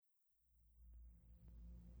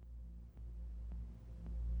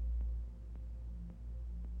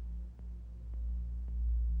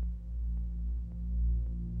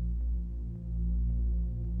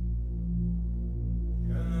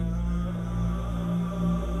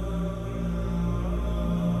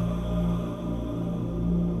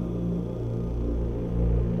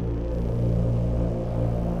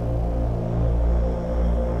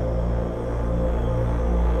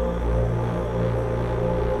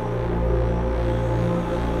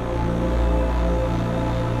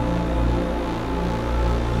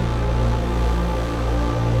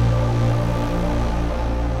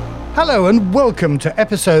Hello and welcome to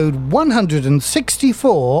episode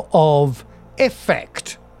 164 of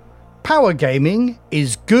Effect. Power gaming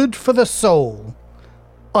is good for the soul.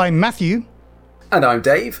 I'm Matthew. And I'm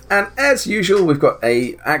Dave, and as usual we've got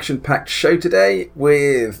a action-packed show today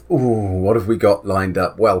with, what have we got lined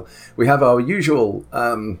up? Well, we have our usual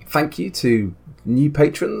thank you to new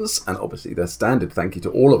patrons, and obviously the standard thank you to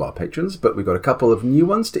all of our patrons, but we've got a couple of new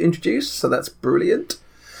ones to introduce, so that's brilliant.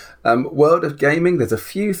 World of Gaming, there's a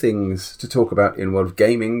few things to talk about in World of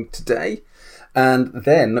Gaming today, and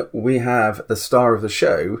then we have the star of the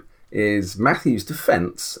show is Matthew's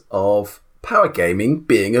defence of power gaming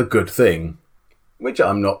being a good thing. Which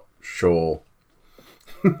I'm not sure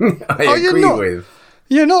I agree with.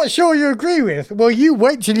 You're not sure you agree with? Well, you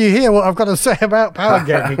wait till you hear what I've got to say about power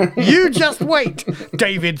gaming. You just wait,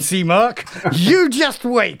 David Seamark. You just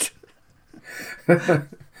wait.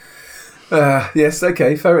 Yes,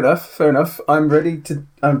 okay, fair enough. I'm ready to...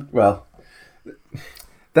 well,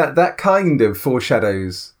 that kind of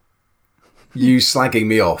foreshadows you slagging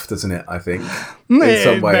me off, doesn't it, I think? In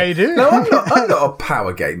some way. May do. No, I'm not a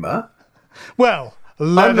power gamer. Well,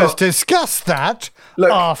 let us discuss that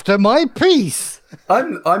after my piece.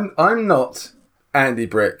 I'm not Andy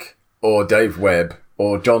Brick or Dave Webb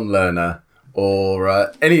or John Lerner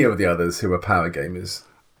or any of the others who are power gamers.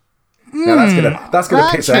 Now that's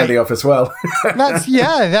gonna piss Andy off as well.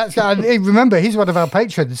 Remember, he's one of our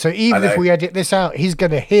patrons, so even if we edit this out, he's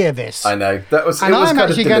going to hear this. I know I'm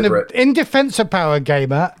actually going to, in defence of power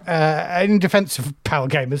gamers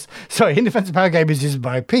is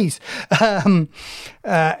my piece.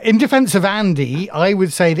 In defence of Andy, I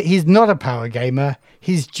would say that he's not a power gamer.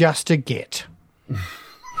 He's just a git.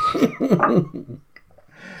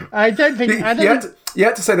 I don't think... You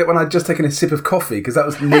had to say that when I'd just taken a sip of coffee, because that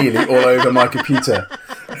was nearly all over my computer.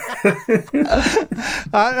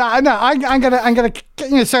 No, I'm gonna.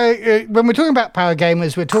 So when we're talking about power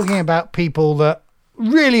gamers, we're talking about people that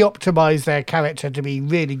really optimize their character to be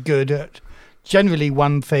really good at generally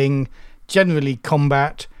one thing, generally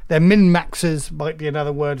combat. They're min-maxers, might be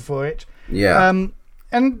another word for it. Yeah.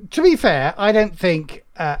 And to be fair, I don't think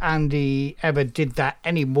Andy ever did that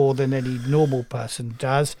any more than any normal person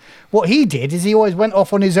does. What he did is he always went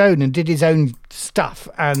off on his own and did his own stuff.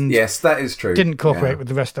 And yes, that is true. Didn't cooperate with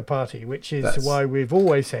the rest of the party, which is why we've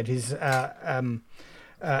always said he's an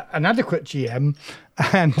adequate GM.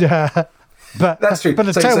 And but that's true. But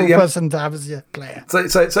a terrible person to have as a player.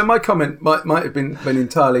 So my comment might have been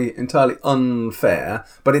entirely unfair,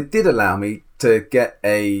 but it did allow me to get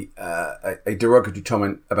a derogatory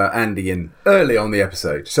comment about Andy in early on the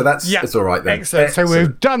episode. So it's all right then. Excellent. So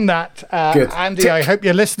we've done that. Good. Andy, I hope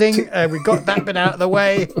you're listening. We got that bit out of the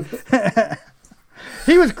way.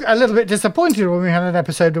 He was a little bit disappointed when we had an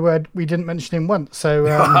episode where we didn't mention him once. So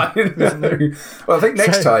I know. Well, I think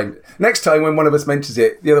next time when one of us mentions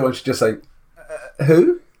it, the other one should just say,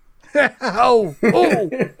 who? oh.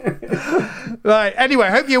 Right. Anyway,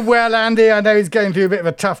 hope you're well, Andy. I know he's going through a bit of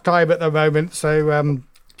a tough time at the moment.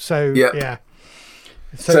 Yeah.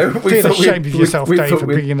 So feel ashamed of yourself, Dave, for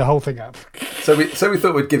bringing the whole thing up. So we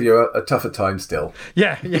thought we'd give you a tougher time still.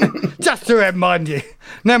 Yeah. Just to remind you,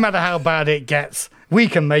 no matter how bad it gets, we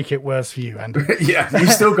can make it worse for you, Andy. Yeah,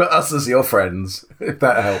 you've still got us as your friends, if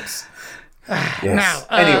that helps. Yes. Now,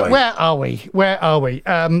 anyway, where are we?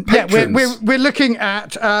 We're looking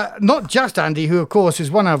at not just Andy, who of course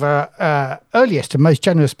is one of our earliest and most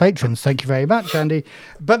generous patrons. Thank you very much, Andy.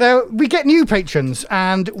 But we get new patrons,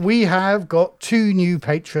 and we have got 2 new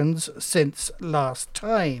patrons since last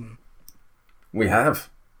time. We have,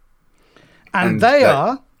 and they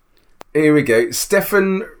are. Here we go,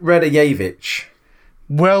 Stefan Radajevich.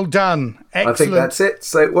 Well done. Excellent. I think that's it.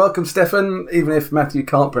 So welcome, Stefan, even if Matthew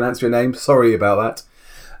can't pronounce your name. Sorry about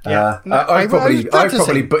that. Yeah. I've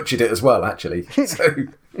probably butchered it as well, actually. So.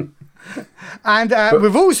 And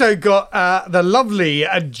we've also got the lovely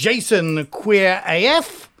Jason Queer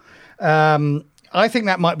AF. I think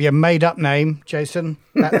that might be a made-up name, Jason.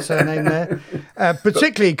 That's her name there.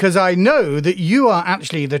 Particularly because I know that you are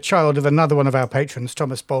actually the child of another one of our patrons,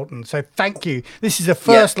 Thomas Bolton. So thank you. This is the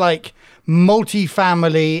first,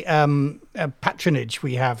 multi-family patronage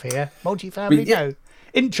we have here. Multi-family? No.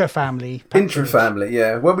 Intra-family patronage. Intra-family,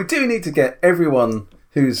 yeah. Well, we do need to get everyone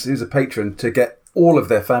who's a patron to get all of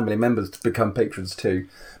their family members to become patrons too.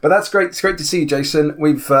 But that's great. It's great to see you, Jason.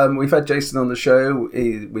 We've had Jason on the show.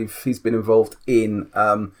 He's been involved in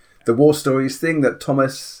the War Stories thing that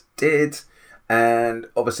Thomas did, and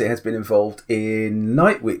obviously has been involved in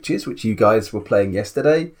Night Witches, which you guys were playing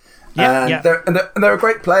yesterday. They're a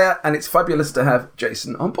great player, and it's fabulous to have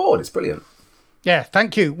Jason on board. It's brilliant. Yeah,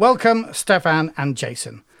 thank you. Welcome, Stefan and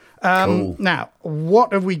Jason. Cool. Now,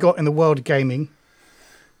 what have we got in the world of gaming?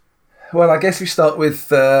 Well, I guess we start with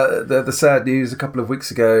the sad news a couple of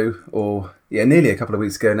weeks ago, nearly a couple of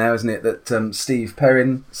weeks ago now, isn't it, that Steve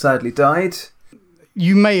Perrin sadly died.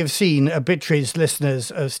 You may have seen obituaries,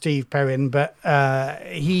 listeners, of Steve Perrin, but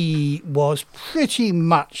he was pretty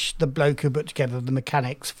much the bloke who put together the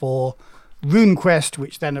mechanics for RuneQuest,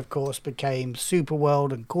 which then, of course, became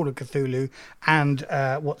Superworld and Call of Cthulhu, and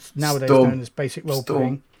what's nowadays known as Basic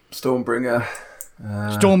Role-Playing. Stormbringer.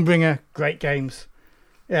 Stormbringer, great games.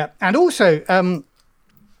 Yeah, and also, and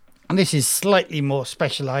this is slightly more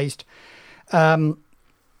specialised,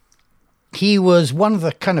 he was one of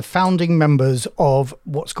the kind of founding members of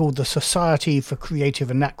what's called the Society for Creative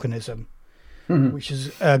Anachronism, which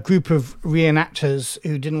is a group of reenactors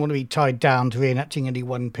who didn't want to be tied down to reenacting any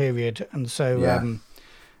one period. And so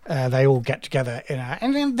they all get together.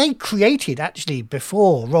 And then they created, actually,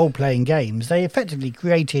 before role-playing games, they effectively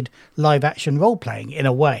created live-action role-playing in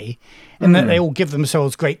a way, in that they all give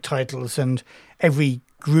themselves great titles, and every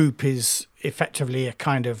group is effectively a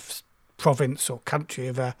kind of province or country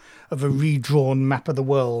of a redrawn map of the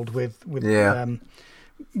world with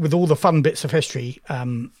all the fun bits of history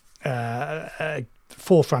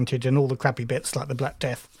forefronted and all the crappy bits like the Black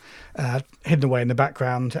Death hidden away in the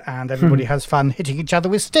background, and everybody has fun hitting each other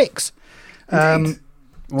with sticks. That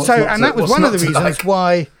was one of the reasons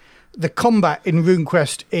why the combat in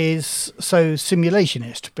RuneQuest is so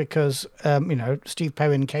simulationist, because Steve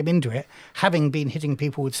Perrin came into it having been hitting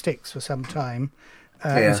people with sticks for some time.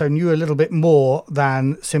 And so knew a little bit more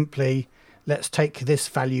than simply let's take this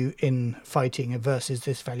value in fighting versus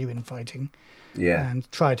this value in fighting,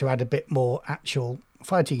 and try to add a bit more actual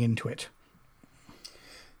fighting into it.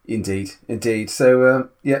 Indeed. So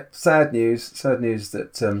sad news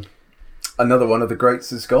that another one of the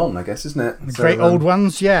greats is gone, I guess, isn't it? The great old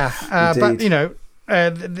ones, yeah. But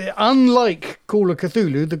unlike Call of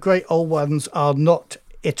Cthulhu, the great old ones are not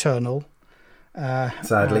eternal.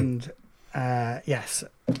 Sadly. And yes.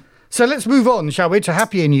 So let's move on, shall we, to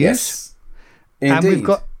happier news? Yes, indeed. And we've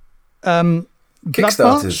got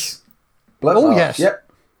Kickstarters. Blood March. Yes.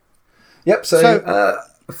 Yep. So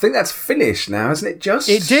I think that's finished now, isn't it?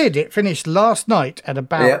 It did. It finished last night at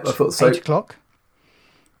about 8 o'clock.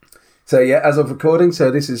 So as of recording,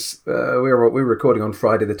 so this is we're recording on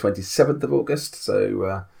Friday the 27th of August.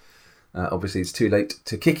 So obviously it's too late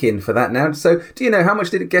to kick in for that now. So do you know how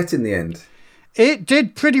much did it get in the end? It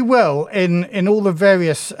did pretty well in all the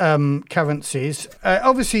various currencies.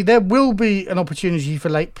 Obviously, there will be an opportunity for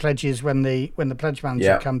late pledges when the pledge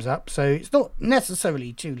manager comes up, so it's not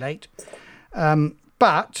necessarily too late.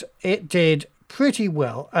 But it did pretty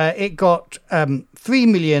well. It got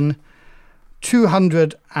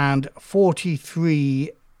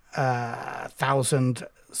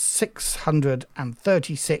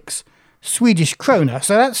 3,243,636 Swedish krona.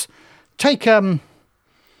 So that's take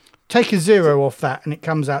a zero off that, and it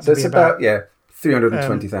comes out to be about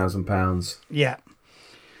 £320,000. Yeah.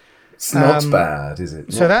 It's not bad, is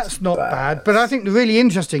it? So that's not bad. But I think the really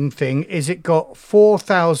interesting thing is it got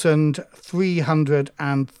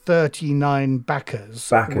 4,339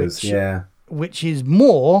 backers. Which is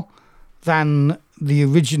more than the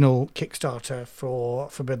original Kickstarter for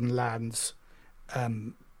Forbidden Lands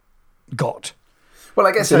got. Well,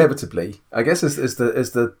 I guess inevitably, as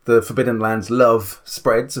the Forbidden Lands love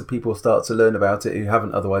spreads and people start to learn about it who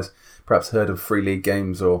haven't otherwise perhaps heard of Free League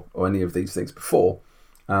games or any of these things before.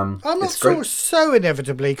 I'm not sure so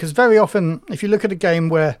inevitably, because very often, if you look at a game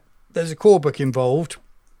where there's a core book involved,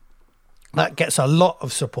 that gets a lot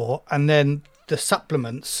of support, and then the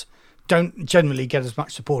supplements don't generally get as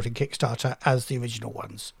much support in Kickstarter as the original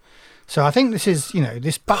ones. So I think this is,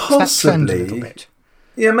 this bucks that trend a little bit.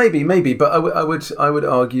 Yeah, maybe, but I would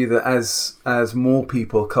argue that as more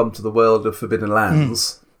people come to the world of Forbidden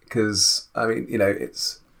Lands, because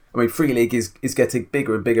Free League is getting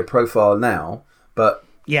bigger and bigger profile now, but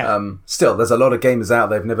still, there's a lot of gamers out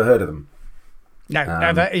there who've never heard of them. No,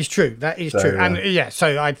 that is true. That is true, and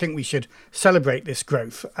so I think we should celebrate this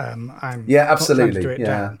growth. Absolutely. Not trying to do it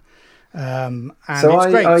down. And so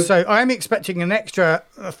it's great. So I'm expecting an extra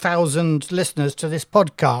 1,000 listeners to this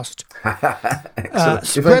podcast.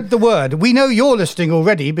 Spread the word. We know you're listening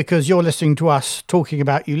already because you're listening to us talking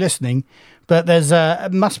about you listening, but there's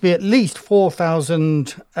must be at least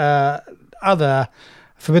 4,000 other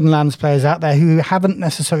Forbidden Lands players out there who haven't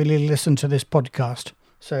necessarily listened to this podcast.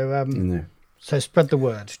 So so spread the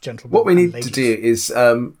word, gentlemen. What we need to do is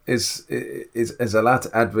allow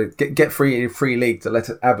to get Free League to let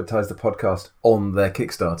it advertise the podcast on their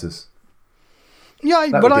Kickstarters. Yeah,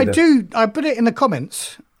 I put it in the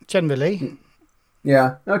comments generally.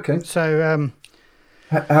 Yeah. Okay. So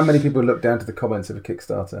How many people look down to the comments of a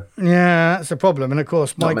Kickstarter? Yeah, that's a problem. And of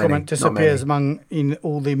course, my Not many, comment disappears in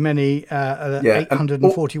all the many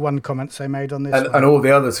 841 comments they made on this. And all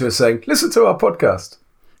the others who are saying, listen to our podcast.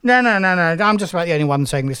 No. I'm just about the only one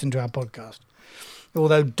saying listen to our podcast.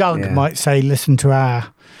 Although Doug might say listen to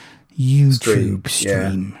our YouTube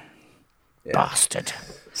stream. Yeah. Bastard.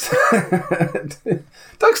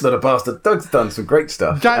 Doug's not a bastard. Doug's done some great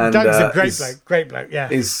stuff. Doug's a great bloke, yeah.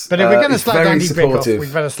 But if we're going to slag Andy Bick off,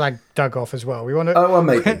 we'd better slag Doug off as well. We want to. Oh well,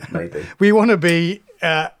 maybe. We want to be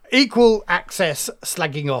equal access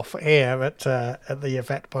slagging off here at the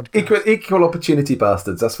Yvette podcast. Equal opportunity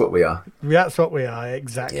bastards. That's what we are. That's what we are,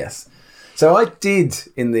 exactly. Yes. So I did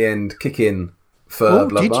in the end kick in for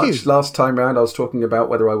Blood March. Last time round, I was talking about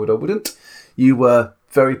whether I would or wouldn't. You were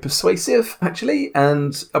very persuasive, actually,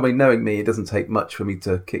 and I mean, knowing me, it doesn't take much for me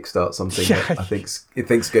to kickstart something that I think's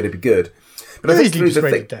going to be good. But You're easily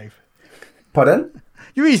persuaded, Dave. Pardon?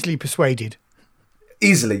 You're easily persuaded.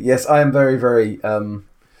 Easily, yes. I am very, very.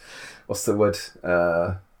 What's the word?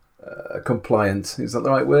 Compliant. Is that the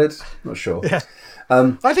right word? Not sure. Yeah.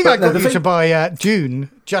 I think I got you to buy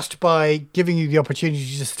Dune just by giving you the opportunity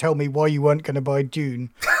to just tell me why you weren't going to buy Dune,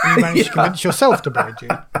 and you managed to convince yourself to buy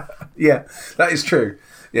Dune. Yeah, that is true.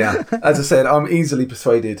 Yeah, as I said, I'm easily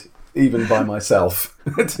persuaded, even by myself,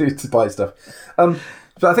 to buy stuff. But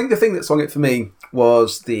I think the thing that swung it for me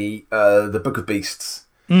was the Book of Beasts.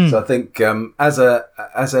 So I think as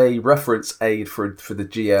a reference aid for the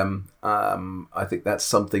GM, I think that's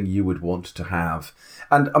something you would want to have.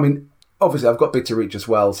 And I mean, obviously, I've got Big to Reach as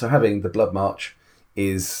well, so having the Blood March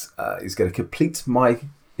is going to complete my,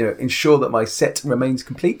 ensure that my set remains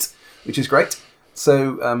complete, which is great.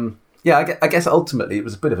 So I guess ultimately it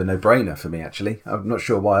was a bit of a no-brainer for me. Actually, I'm not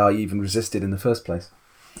sure why I even resisted in the first place.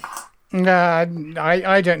 I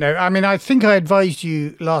don't know. I mean, I think I advised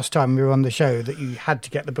you last time we were on the show that you had to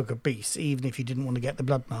get the Book of Beasts, even if you didn't want to get the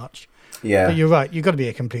Blood March. Yeah, but you're right. You've got to be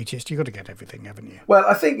a completist. You've got to get everything, haven't you? Well,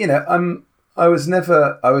 I think I was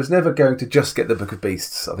never going to just get the Book of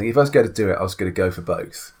Beasts. I think if I was going to do it, I was going to go for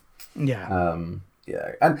both. Yeah.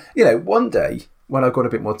 And one day when I've got a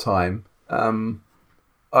bit more time,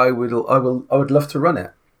 I would love to run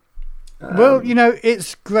it. Well,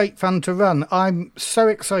 it's great fun to run. I'm so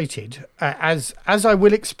excited, as I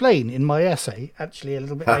will explain in my essay, actually, a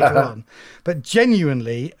little bit later on. But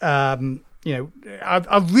genuinely, I've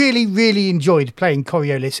really, really enjoyed playing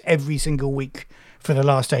Coriolis every single week for the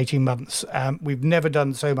last 18 months. We've never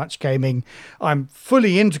done so much gaming. I'm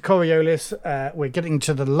fully into Coriolis. We're getting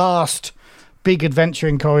to the last big adventure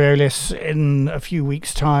in Coriolis in a few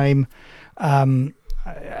weeks' time.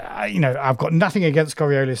 I've got nothing against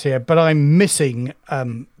Coriolis here, but I'm missing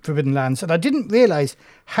Forbidden Lands, and I didn't realise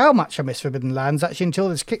how much I miss Forbidden Lands actually until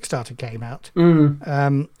this Kickstarter came out.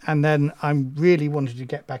 And then I really wanted to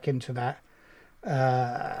get back into that.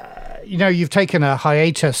 You've taken a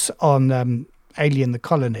hiatus on Alien: The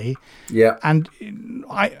Colony, yeah, and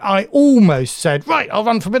I almost said, right, I'll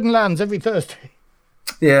run Forbidden Lands every Thursday.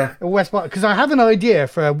 Yeah, West March, because I have an idea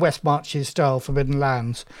for a West Marches style Forbidden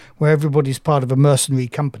Lands where everybody's part of a mercenary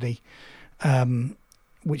company,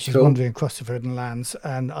 which is wandering across the Forbidden Lands,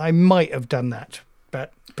 and I might have done that,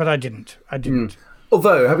 but I didn't.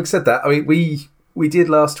 Although, having said that, I mean, we did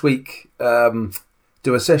last week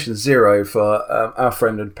do a session 0 for our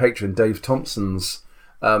friend and patron Dave Thompson's.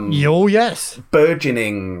 Yes,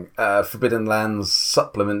 burgeoning Forbidden Lands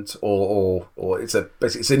supplement, or it's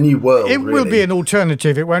a new world. It will be an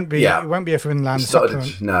alternative. It won't be. Yeah. It won't be a Forbidden Lands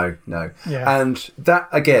supplement. No. Yeah. And that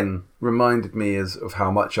again reminded me of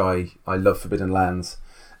how much I love Forbidden Lands,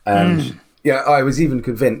 and I was even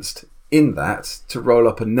convinced in that to roll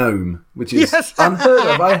up a gnome, which is unheard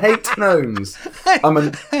of. I hate gnomes. I'm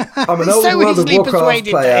an old World of Warcraft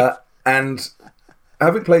player, and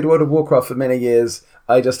having played World of Warcraft for many years,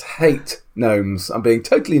 I just hate gnomes. I'm being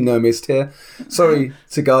totally gnomist here. Sorry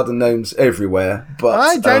to garden gnomes everywhere, but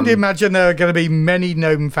I don't imagine there are going to be many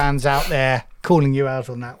gnome fans out there calling you out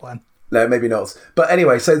on that one. No, maybe not. But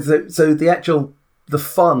anyway, so the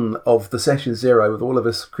fun of the session 0 with all of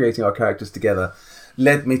us creating our characters together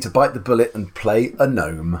led me to bite the bullet and play a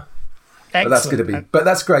gnome. Excellent. But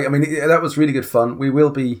that's great. I mean, that was really good fun. We will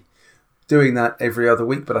be doing that every other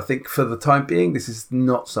week, but I think for the time being, this is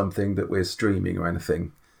not something that we're streaming or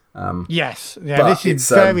anything. This is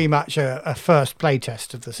very much a first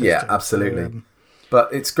playtest of the system. Yeah, absolutely. So,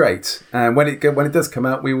 but it's great, and when it does come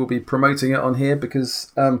out, we will be promoting it on here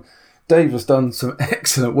because Dave has done some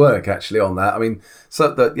excellent work actually on that. I mean,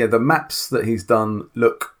 so the maps that he's done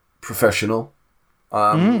look professional.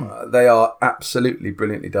 They are absolutely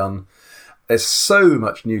brilliantly done. there's so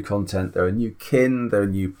much new content. There are new kin, there are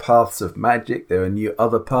new paths of magic, there are new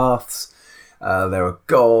other paths, there are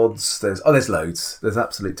gods, there's loads. There's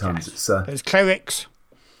absolute tons. Yes. There's clerics.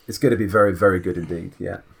 It's going to be very, very good indeed,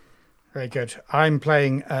 yeah. Very good. I'm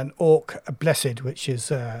playing an Orc Blessed, which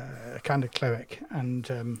is a kind of cleric,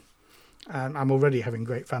 and I'm already having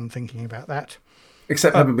great fun thinking about that.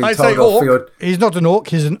 Except having been told off for your... He's not an orc,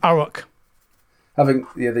 he's an Uruk. Having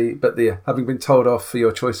been told off for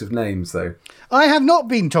your choice of names, though. I have not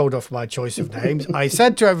been told off my choice of names. I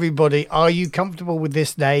said to everybody, "Are you comfortable with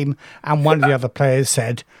this name?" And one of the other players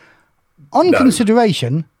said, "On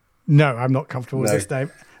consideration, no, I'm not comfortable with this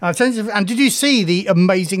name." And did you see the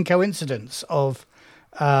amazing coincidence of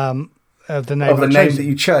the name? Of the name that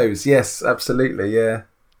you chose? Yes, absolutely. Yeah.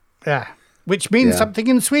 Yeah, which means something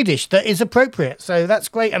in Swedish that is appropriate. So that's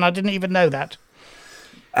great, and I didn't even know that.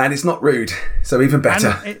 And it's not rude, so even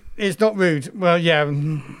better. It's not rude. Well, yeah,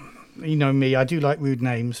 you know me. I do like rude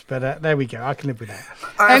names, but there we go. I can live with that.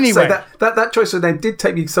 Anyway, that choice of name did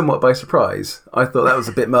take me somewhat by surprise. I thought that was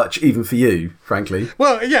a bit much, even for you, frankly.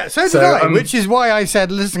 Well, yeah, so did I, which is why I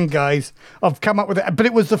said, listen, guys, I've come up with it. But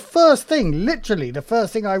it was the first thing, literally, the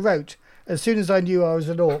first thing I wrote. As soon as I knew I was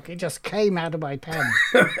an orc, it just came out of my pen.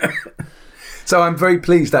 So I'm very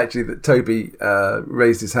pleased, actually, that Toby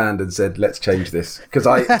raised his hand and said, let's change this. Because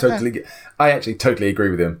I actually totally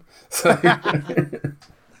agree with him. So, yes.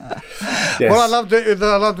 What I loved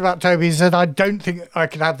about Toby is that I don't think I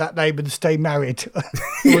can have that name and stay married.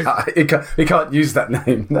 Yeah, he can't use that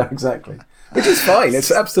name. No, exactly. Which is fine.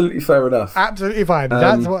 It's absolutely fair enough. Absolutely fine.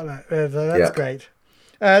 That's great.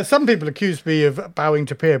 Some people accused me of bowing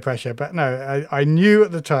to peer pressure, but no, I knew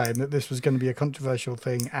at the time that this was going to be a controversial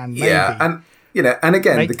thing, and maybe, and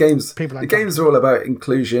again, the games are all about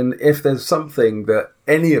inclusion. If there's something that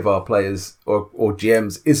any of our players or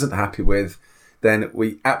GMs isn't happy with, then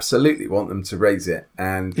we absolutely want them to raise it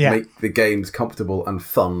and make the games comfortable and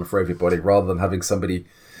fun for everybody, rather than having somebody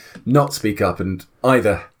not speak up and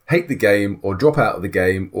either hate the game or drop out of the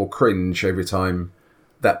game or cringe every time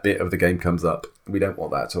that bit of the game comes up. We don't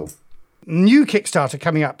want that at all. New Kickstarter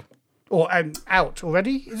coming up, or out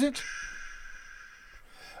already, is it?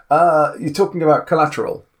 You're talking about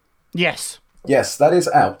Collateral? Yes. Yes, that is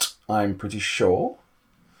out, I'm pretty sure.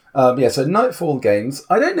 So Nightfall Games,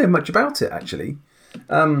 I don't know much about it, actually.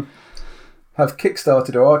 Have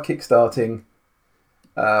kickstarted or are kickstarting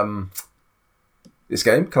this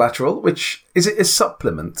game, Collateral, which is a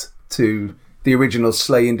supplement to the original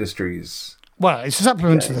Slay Industries. Well, it's a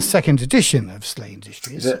supplement to the second edition of Slay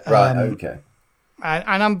Industries. Is it? Right, okay.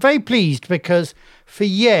 And I'm very pleased because for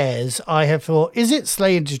years I have thought, is it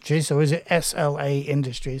Slay Industries or is it SLA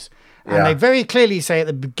Industries? And they very clearly say at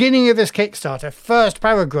the beginning of this Kickstarter, first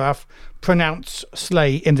paragraph, pronounce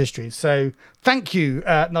Slay Industries. So thank you,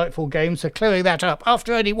 Nightfall Games, for clearing that up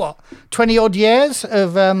after only, 20-odd years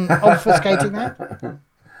of obfuscating that?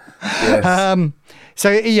 Yes. So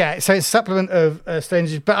it's a supplement of Slay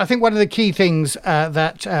Industries. But I think one of the key things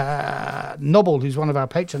that Nobble, who's one of our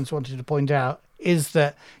patrons, wanted to point out is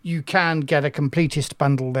that you can get a completist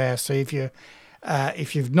bundle there. So if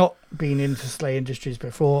you've not been into Slay Industries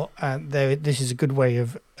before, this is a good way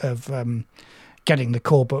of getting the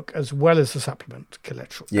core book as well as the supplement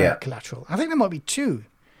Collateral. I think there might be two.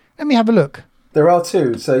 Let me have a look. There are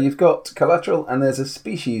two. So you've got Collateral and there's a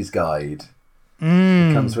species guide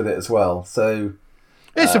that comes with it as well. So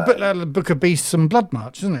it's a bit like the Book of Beasts and Blood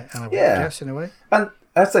March, isn't it? I guess in a way. And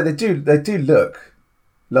I'd say they do look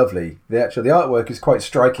lovely. The artwork is quite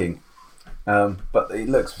striking, but it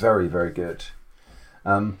looks very, very good.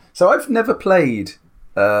 So I've never played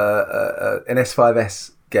an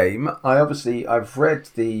S5S game. I've read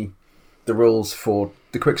the rules for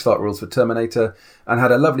the quick start rules for Terminator and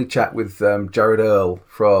had a lovely chat with Jared Earl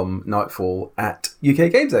from Nightfall at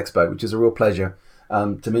UK Games Expo, which is a real pleasure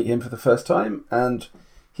to meet him for the first time. And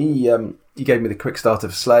he gave me the quick start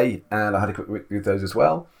of Slay, and I had a quick read through those as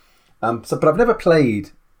well. But I've never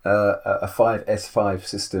played a 5S5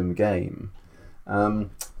 system game. But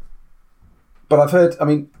I've heard.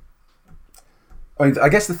 I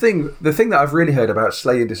guess the thing that I've really heard about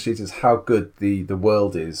Slay Industries is how good the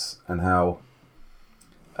world is, and how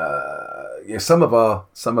some of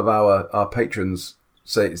our patrons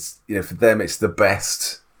say it's, for them it's the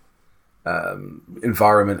best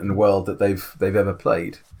environment and world that they've ever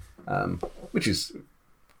played, which is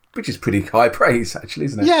pretty high praise, actually,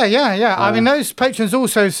 isn't it? Yeah. I mean, those patrons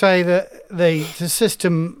also say that the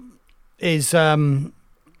system is.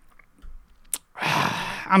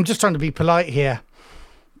 I'm just trying to be polite here,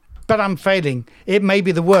 but I'm failing. It may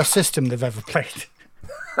be the worst system they've ever played.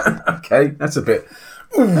 Okay, that's a bit.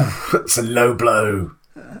 Ooh, that's a low blow.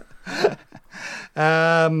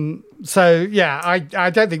 So yeah, I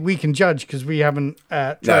don't think we can judge because we haven't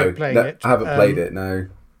tried playing it. I haven't played it. No.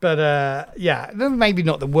 But yeah, maybe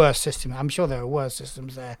not the worst system. I'm sure there are worse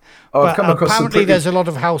systems there. Oh, but I've come across apparently there's a lot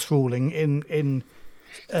of house ruling in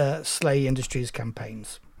Slay Industries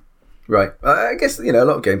campaigns. Right. I guess a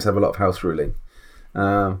lot of games have a lot of house ruling.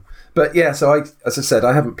 But yeah, so as I said,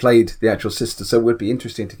 I haven't played the actual system, so it would be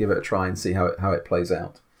interesting to give it a try and see how it plays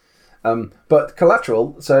out. But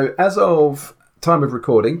Collateral. So as of time of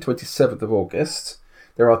recording, 27th of August.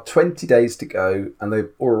 There are 20 days to go, and they've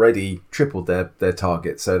already tripled their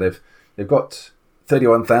target. So they've got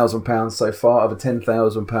 £31,000 so far of a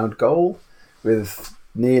 £10,000 goal, with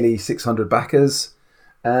nearly 600 backers,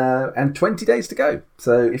 and 20 days to go.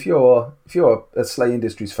 So if you're a Slay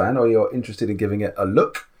Industries fan, or you're interested in giving it a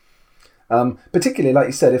look, particularly like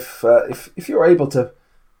you said, if you're able to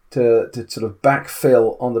sort of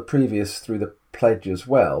backfill on the previous through the pledge as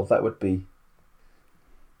well, that would be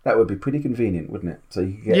pretty convenient, wouldn't it? So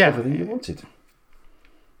you could get everything you wanted.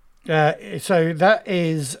 So that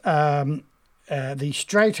is the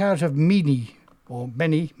Straight Out of Mini, or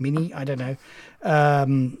Mini, I don't know,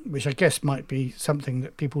 which I guess might be something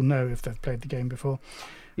that people know if they've played the game before.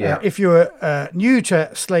 Yeah. If you're new to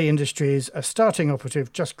Slay Industries, a starting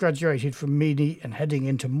operative just graduated from Mini and heading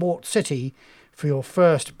into Mort City for your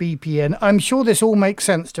first BPN. I'm sure this all makes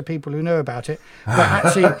sense to people who know about it, but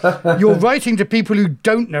actually you're writing to people who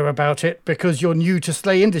don't know about it because you're new to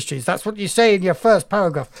Slay Industries. That's what you say in your first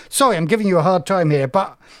paragraph. Sorry, I'm giving you a hard time here,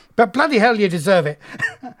 but bloody hell, you deserve it.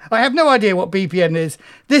 I have no idea what BPN is.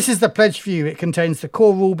 This is the pledge for you. It contains the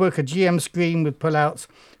core rulebook, a GM screen with pullouts,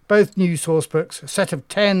 both new source books, a set of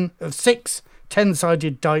 6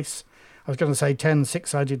 10-sided dice. I was going to say 10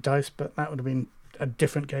 6-sided dice, but that would have been a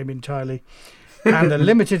different game entirely. And a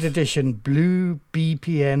limited edition blue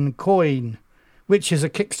BPN coin, which is a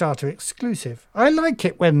Kickstarter exclusive. I like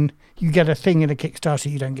it when you get a thing in a Kickstarter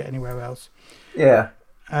you don't get anywhere else. Yeah.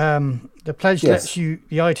 The pledge lets you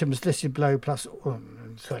the items listed below plus. Oh,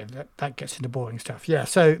 sorry, that gets into boring stuff. Yeah,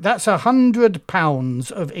 so that's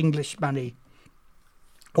 £100 of English money,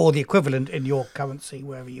 or the equivalent in your currency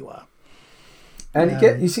wherever you are. And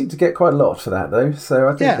you seem to get quite a lot for that, though. So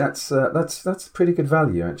I think that's pretty good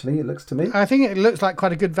value, actually. It looks to me. I think it looks like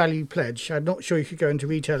quite a good value pledge. I'm not sure you could go into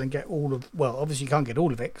retail and get all of. Well, obviously you can't get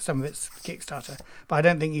all of it because some of it's Kickstarter. But I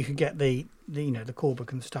don't think you could get the core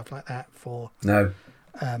book and stuff like that for a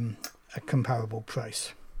comparable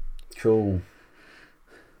price. Cool.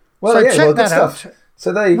 Well, so check that out. Stuff.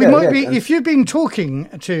 So there you go. If you've been talking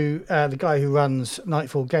to the guy who runs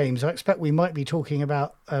Nightfall Games, I expect we might be talking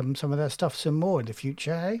about some of their stuff some more in the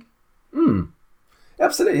future, hey?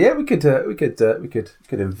 Absolutely, yeah. We could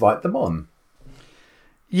invite them on.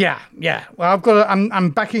 Yeah. Well, I'm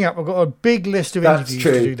backing up. I've got a big list of interviews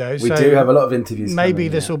to do, though. We do have a lot of interviews. Maybe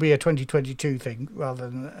this will be a 2022 thing rather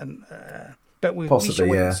than, but we should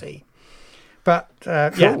wait and see. But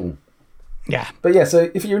cool. Yeah. But yeah, so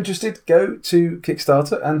if you're interested, go to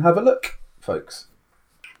Kickstarter and have a look, folks.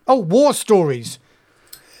 Oh, War Stories.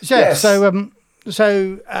 Yes. So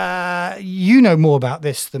you know more about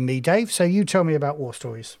this than me, Dave. So you tell me about War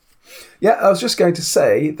Stories. Yeah, I was just going to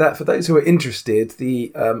say that for those who are interested,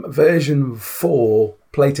 the version 4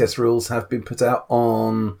 playtest rules have been put out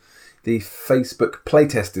on the Facebook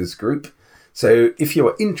playtesters group. So if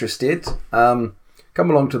you're interested, come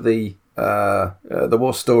along to the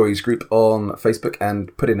War Stories group on Facebook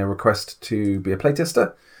and put in a request to be a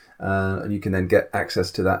playtester, and you can then get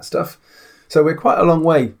access to that stuff. So we're quite a long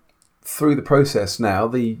way through the process now.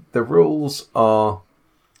 The rules are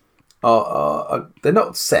they're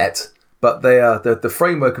not set, but they are the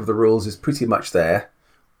framework of the rules is pretty much there.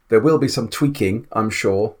 There will be some tweaking, I'm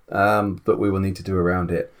sure, that we will need to do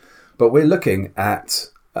around it. But we're looking at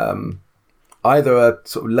either a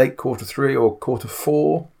sort of late Q3 or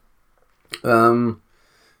Q4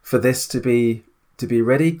 for this to be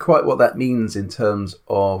ready. Quite what that means in terms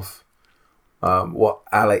of what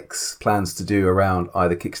Alex plans to do around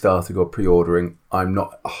either Kickstarter or pre-ordering, I'm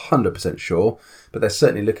not 100% sure, but they're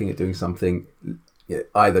certainly looking at doing something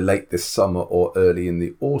either late this summer or early in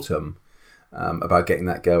the autumn about getting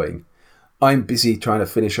that going. I'm busy trying to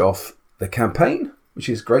finish off the campaign, which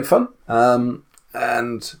is great fun, and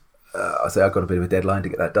I say I've got a bit of a deadline to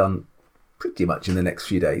get that done pretty much in the next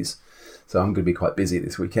few days. So I'm going to be quite busy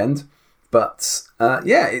this weekend. But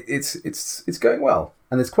it's going well.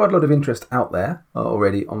 And there's quite a lot of interest out there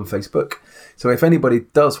already on Facebook. So if anybody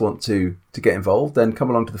does want to get involved, then come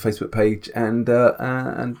along to the Facebook page and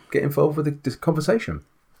get involved with the conversation.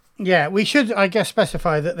 Yeah, we should, I guess,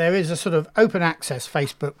 specify that there is a sort of open access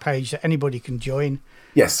Facebook page that anybody can join.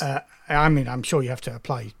 Yes. I mean, I'm sure you have to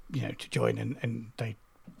apply, to join, and they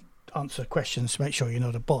answer questions to make sure you're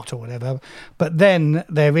not a bot or whatever. But then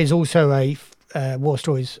there is also a War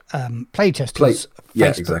Stories playtesters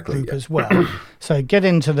Facebook group as well. So get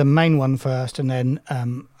into the main one first, and then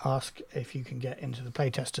ask if you can get into the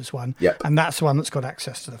playtesters one. Yep. And that's the one that's got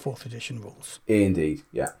access to the 4th edition rules. Indeed,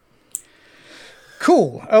 yeah.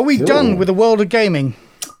 Cool. Are we done with the world of gaming?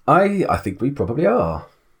 I think we probably are.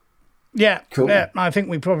 Yeah. Cool. Yeah, I think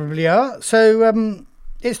we probably are. So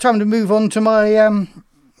it's time to move on to my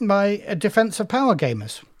my Defense of Power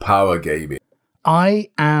Gamers. Power gaming. I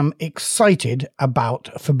am excited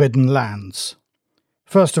about Forbidden Lands.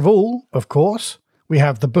 First of all, of course, we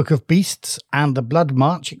have the Book of Beasts and the Blood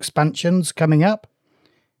March expansions coming up.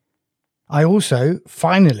 I also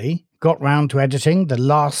finally got round to editing the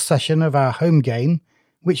last session of our home game,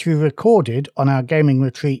 which we recorded on our gaming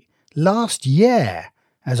retreat last year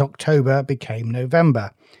as October became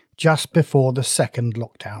November, just before the second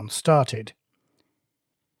lockdown started.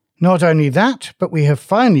 Not only that, but we have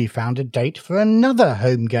finally found a date for another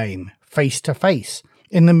home game, Face to Face,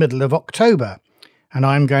 in the middle of October, and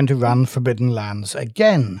I'm going to run Forbidden Lands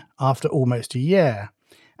again after almost a year.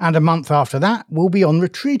 And a month after that, we'll be on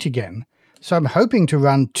retreat again, so I'm hoping to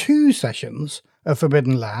run 2 sessions of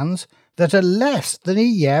Forbidden Lands that are less than a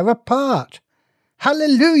year apart.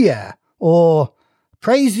 Hallelujah! Or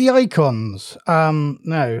praise the icons.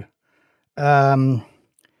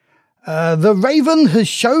 The Raven has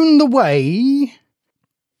shown the way.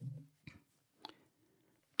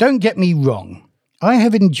 Don't get me wrong. I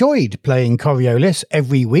have enjoyed playing Coriolis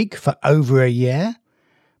every week for over a year,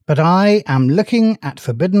 but I am looking at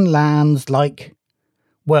Forbidden Lands like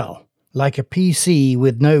a PC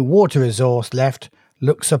with no water resource left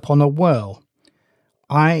looks upon a whirl.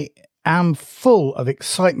 I am full of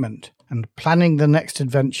excitement and planning the next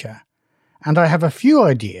adventure, and I have a few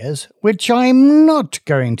ideas which I'm not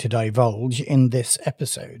going to divulge in this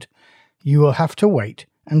episode. You will have to wait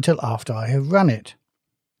until after I have run it.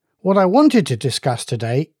 What I wanted to discuss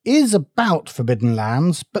today is about Forbidden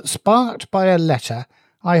Lands, but sparked by a letter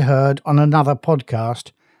I heard on another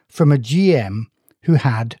podcast from a GM who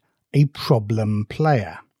had a problem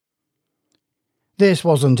player. This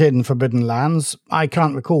wasn't in Forbidden Lands. I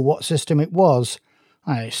can't recall what system it was.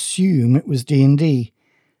 I assume it was D&D.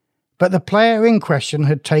 But the player in question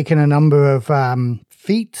had taken a number of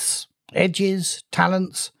feats, edges,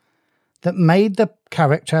 talents that made the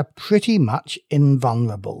character pretty much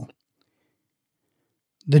invulnerable.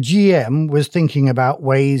 The GM was thinking about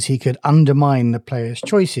ways he could undermine the player's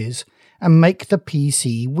choices and make the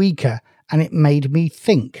PC weaker, and it made me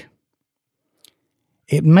think.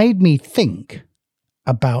 It made me think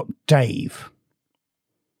about Dave.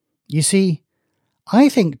 You see, I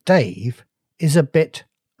think Dave is a bit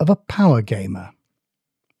of a power gamer.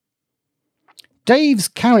 Dave's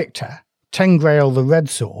character, Tengrail the Red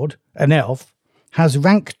Sword, an elf, has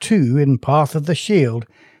rank 2 in Path of the Shield,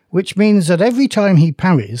 which means that every time he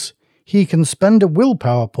parries, he can spend a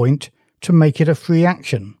willpower point to make it a free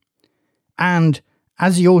action. And,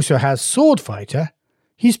 as he also has Sword Fighter,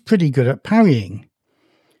 he's pretty good at parrying.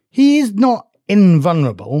 He is not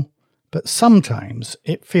invulnerable, but sometimes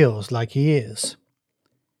it feels like he is.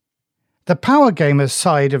 The power gamer's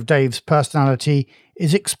side of Dave's personality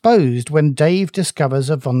is exposed when Dave discovers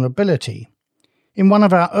a vulnerability. In one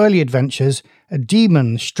of our early adventures, a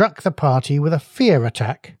demon struck the party with a fear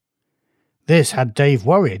attack. This had Dave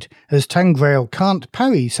worried, as Tengrail can't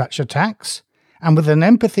parry such attacks, and with an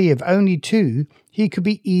empathy of only 2, he could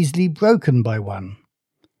be easily broken by one.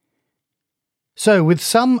 So, with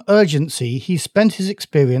some urgency, he spent his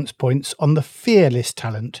experience points on the Fearless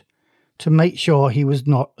talent to make sure he was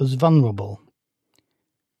not as vulnerable.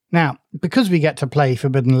 Now, because we get to play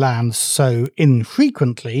Forbidden Lands so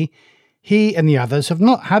infrequently, he and the others have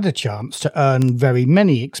not had a chance to earn very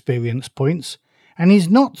many experience points, and he's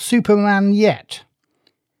not Superman yet.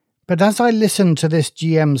 But as I listened to this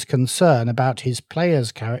GM's concern about his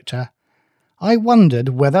player's character, I wondered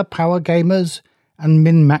whether power gamers and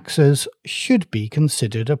min-maxers should be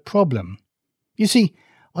considered a problem. You see,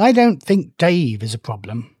 I don't think Dave is a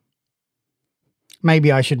problem.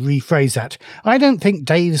 Maybe I should rephrase that. I don't think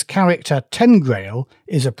Dave's character Tengrail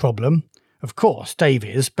is a problem. Of course, Dave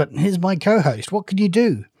is, but he's my co-host. What can you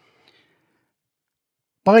do?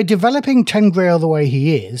 By developing Tengrail the way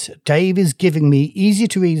he is, Dave is giving me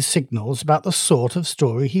easy-to-read signals about the sort of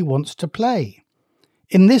story he wants to play.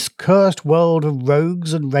 In this cursed world of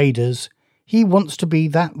rogues and raiders, he wants to be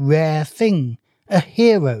that rare thing, a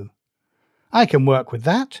hero. I can work with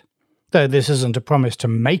that. Though this isn't a promise to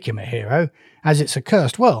make him a hero, as it's a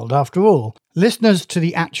cursed world after all. Listeners to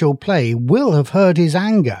the actual play will have heard his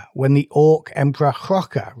anger when the Orc Emperor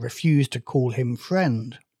Hroka refused to call him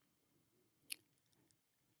friend.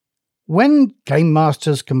 When game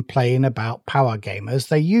masters complain about power gamers,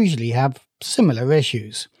 they usually have similar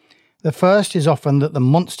issues. The first is often that the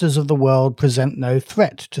monsters of the world present no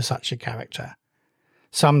threat to such a character.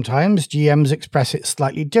 Sometimes GMs express it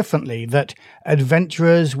slightly differently, that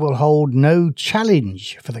adventurers will hold no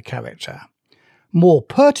challenge for the character. More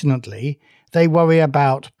pertinently, they worry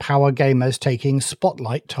about power gamers taking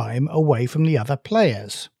spotlight time away from the other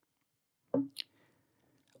players.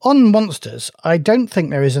 On Monsters, I don't think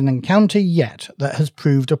there is an encounter yet that has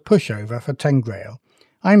proved a pushover for Tengrail.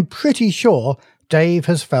 I'm pretty sure Dave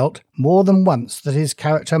has felt more than once that his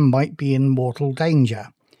character might be in mortal danger.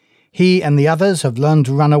 He and the others have learned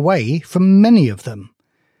to run away from many of them.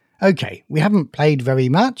 OK, we haven't played very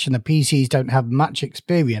much and the PCs don't have much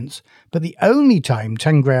experience, but the only time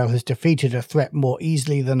Tengrail has defeated a threat more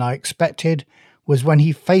easily than I expected was when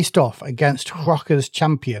he faced off against Hroka's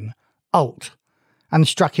champion, Ult, and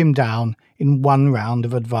struck him down in one round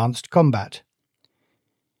of advanced combat.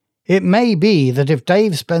 It may be that if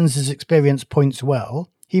Dave spends his experience points well,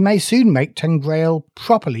 he may soon make Tengrail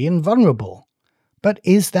properly invulnerable. But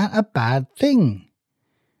is that a bad thing?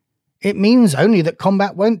 It means only that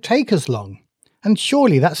combat won't take as long, and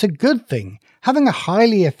surely that's a good thing. Having a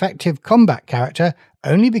highly effective combat character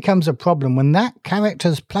only becomes a problem when that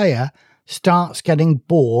character's player starts getting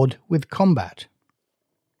bored with combat.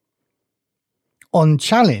 On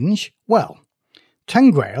challenge, well,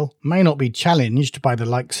 Tengrail may not be challenged by the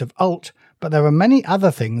likes of Ult, but there are many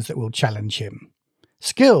other things that will challenge him.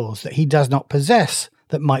 Skills that he does not possess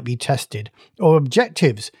that might be tested, or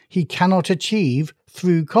objectives he cannot achieve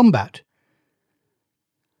through combat.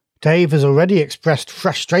 Dave has already expressed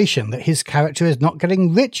frustration that his character is not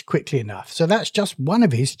getting rich quickly enough, so that's just one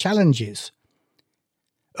of his challenges.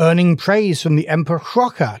 Earning praise from the Emperor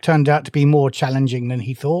Hroka turned out to be more challenging than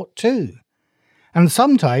he thought too. And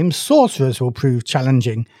sometimes sorcerers will prove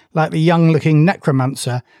challenging, like the young-looking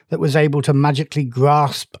necromancer that was able to magically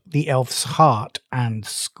grasp the elf's heart and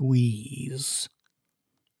squeeze.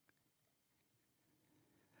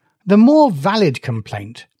 The more valid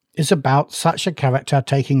complaint is about such a character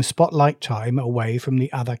taking spotlight time away from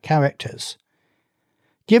the other characters.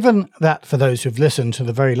 Given that, for those who've listened to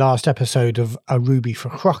the very last episode of A Ruby for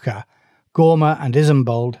Hroka, Gorma and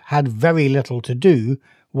Isambard had very little to do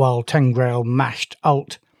while Tengrail mashed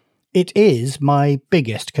Ult, it is my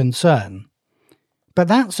biggest concern. But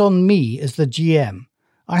that's on me as the GM.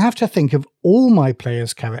 I have to think of all my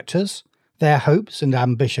players' characters, their hopes and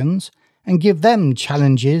ambitions, and give them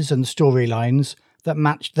challenges and storylines that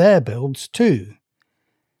match their builds too.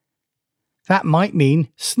 That might mean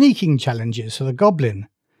sneaking challenges for the Goblin,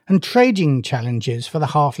 and trading challenges for the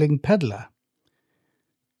Halfling Peddler.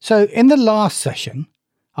 So in the last session,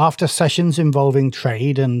 after sessions involving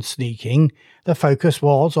trade and sneaking, the focus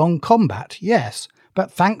was on combat, yes,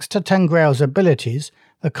 but thanks to Tengrail's abilities,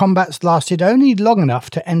 the combats lasted only long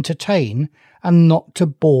enough to entertain and not to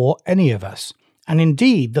bore any of us. And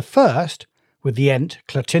indeed, the first, with the Ent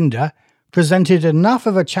Clotilda, presented enough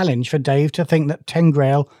of a challenge for Dave to think that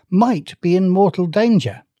Tengrail might be in mortal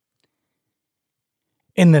danger.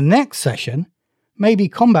 In the next session, maybe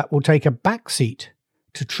combat will take a backseat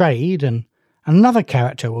to trade and another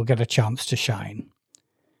character will get a chance to shine.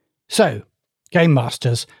 So, Game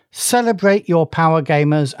Masters, celebrate your power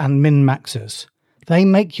gamers and min-maxers. They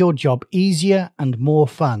make your job easier and more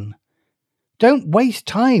fun. Don't waste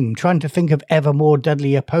time trying to think of ever more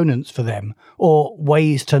deadly opponents for them or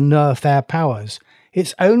ways to nerf their powers.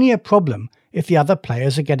 It's only a problem if the other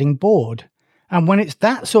players are getting bored. And when it's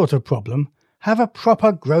that sort of problem, have a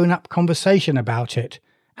proper grown-up conversation about it,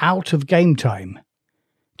 out of game time.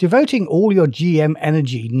 Devoting all your GM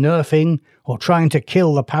energy nerfing or trying to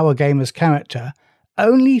kill the power gamer's character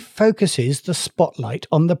only focuses the spotlight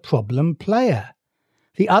on the problem player.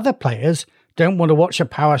 The other players don't want to watch a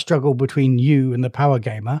power struggle between you and the power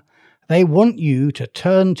gamer. They want you to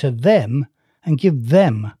turn to them and give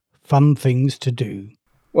them fun things to do.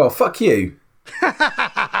 Well, fuck you.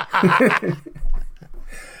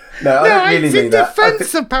 No, I don't really it's mean in that.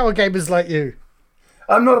 defence of power gamers like you.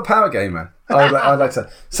 I'm not a power gamer. I'd like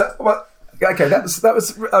to. So, well, okay, that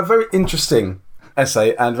was a very interesting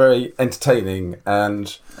essay and very entertaining,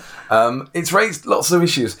 and it's raised lots of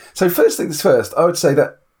issues. So first things first, I would say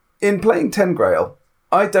that in playing Tengrail,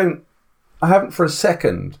 I haven't for a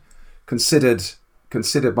second considered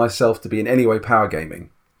myself to be in any way power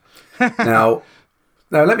gaming. Now,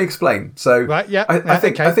 Now let me explain. So, Right, yeah. I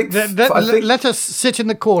think Let us sit in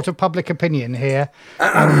the court of public opinion here,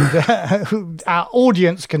 and our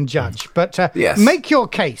audience can judge. But Yes. make your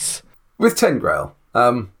case. with Tengrail.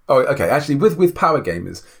 Actually, with power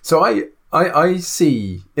gamers. So I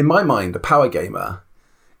see in my mind a power gamer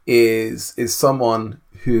is someone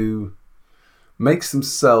who makes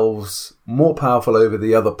themselves more powerful over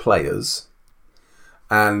the other players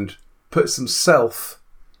and puts himself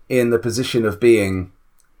in the position of being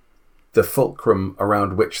the fulcrum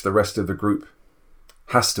around which the rest of the group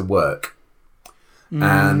has to work.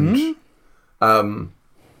 And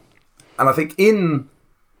I think and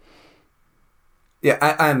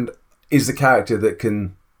is the character that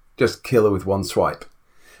can just kill her with one swipe.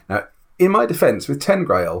 Now, in my defense, with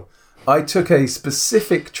Tengrail, I took a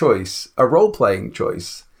specific choice, a role-playing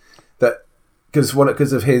choice, that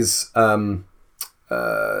because of his one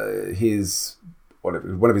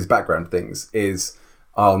of his background things is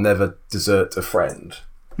I'll never desert a friend.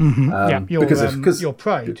 Your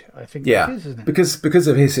pride, I think. Yeah, it is, isn't it? because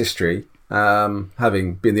of his history,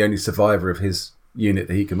 having been the only survivor of his unit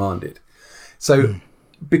that he commanded. So,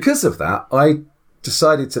 because of that, I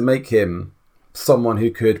decided to make him someone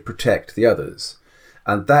who could protect the others,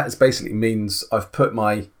 and that basically means I've put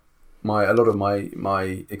a lot of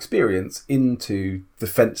my experience into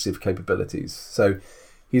defensive capabilities. So,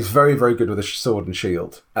 he's very, very good with a sword and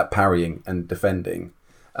shield at parrying and defending,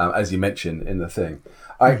 as you mentioned in the thing.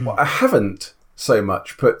 I haven't so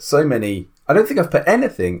much put so many. I don't think I've put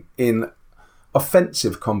anything in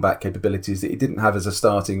offensive combat capabilities that he didn't have as a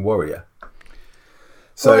starting warrior.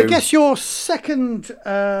 So I guess your second,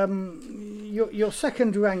 your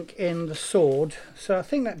second rank in the sword. So I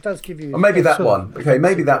think that does give you. Or maybe that one. Okay,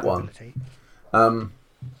 maybe that one.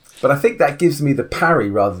 But I think that gives me the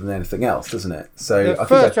parry rather than anything else, doesn't it? So the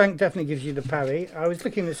first rank definitely gives you the parry. I was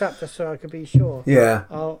looking this up just so I could be sure. Yeah.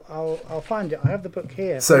 I'll find it. I have the book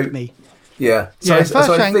here with me. Yeah. First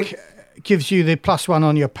rank gives you the +1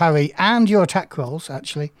 on your parry and your attack rolls,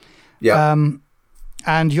 actually. Yeah.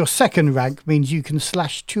 And your second rank means you can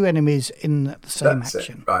slash 2 enemies in the same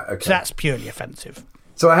action. Right, okay. So that's purely offensive.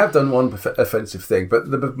 So I have done one offensive thing, but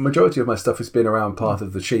the majority of my stuff has been around part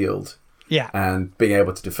of the shield. Yeah. And being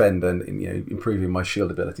able to defend and improving my shield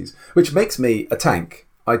abilities, which makes me a tank.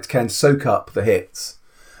 I can soak up the hits.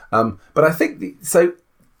 But I think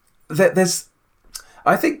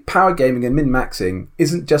I think power gaming and min-maxing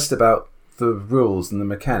isn't just about the rules and the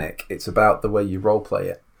mechanic. It's about the way you roleplay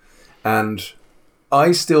it. And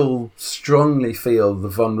I still strongly feel the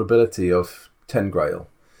vulnerability of Tengrail.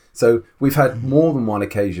 So we've had more than one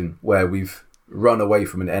occasion where we've run away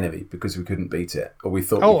from an enemy because we couldn't beat it, or we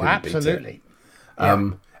thought we couldn't beat it. Absolutely.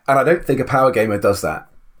 And I don't think a power gamer does that.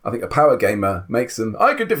 I think a power gamer makes them,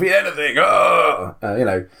 I can defeat anything, and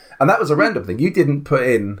that was a random thing. You didn't put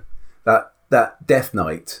in that Death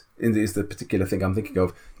Knight is the particular thing I'm thinking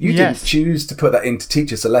of. You didn't choose to put that in to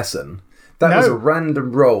teach us a lesson. That was a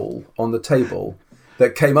random roll on the table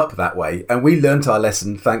that came up that way, and we learnt our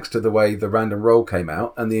lesson thanks to the way the random roll came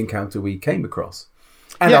out and the encounter we came across.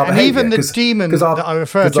 And even the demon that I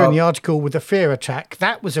referred to in the article with the fear attack,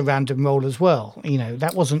 that was a random roll as well.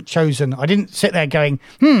 That wasn't chosen. I didn't sit there going,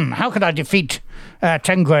 how could I defeat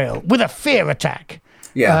Tengrail with a fear attack?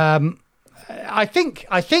 Yeah. I think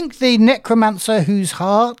the necromancer whose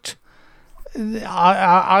heart,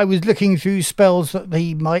 I was looking through spells that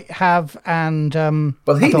he might have, and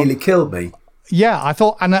he nearly killed me. Yeah, I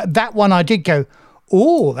thought, and that one I did go,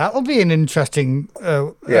 oh, that'll be an interesting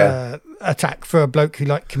attack for a bloke who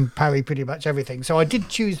can parry pretty much everything. So I did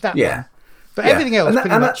choose that one. But everything else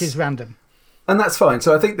pretty much is random. And that's fine.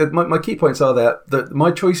 So I think that my key points are that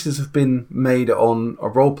my choices have been made on a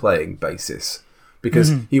role-playing basis,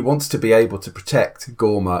 because he wants to be able to protect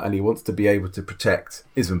Gorma and he wants to be able to protect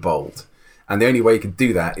Isambard. And the only way he can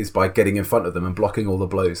do that is by getting in front of them and blocking all the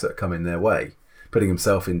blows that come in their way, putting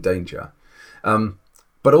himself in danger.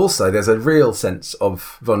 But also, there's a real sense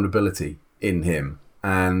of vulnerability in him,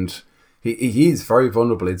 and he is very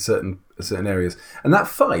vulnerable in certain areas. And that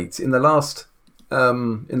fight in the last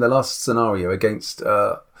scenario against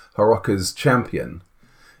Haroka's champion,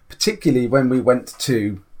 particularly when we went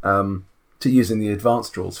to using the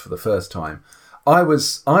advanced rules for the first time, I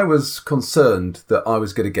was concerned that I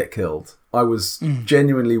was going to get killed. I was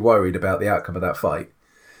genuinely worried about the outcome of that fight.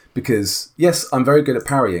 Because, yes, I'm very good at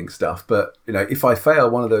parrying stuff, but if I fail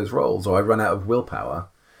one of those rolls or I run out of willpower,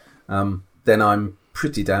 then I'm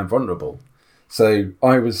pretty damn vulnerable. So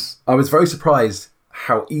I was very surprised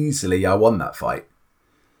how easily I won that fight.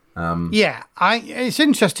 It's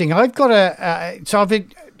interesting. I've got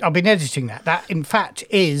I've been editing that. That, in fact,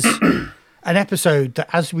 is an episode that,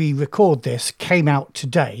 as we record this, came out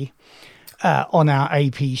today on our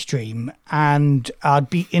AP stream, and I'd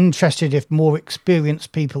be interested if more experienced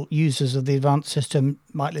users of the advanced system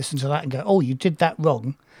might listen to that and go, "Oh, you did that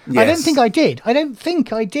wrong." Yes. I don't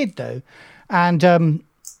think I did though, and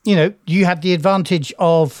you had the advantage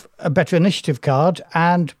of a better initiative card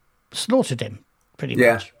and slaughtered him pretty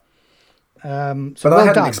much. But I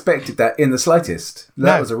hadn't expected that in the slightest.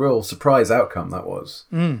 That was a real surprise outcome, that was.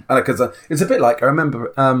 Because it's a bit like, I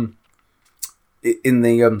remember in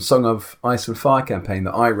the Song of Ice and Fire campaign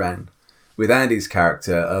that I ran with Andy's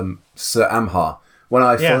character, Sir Amhar, when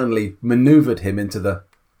I finally manoeuvred him into the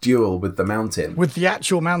duel with the mountain. With the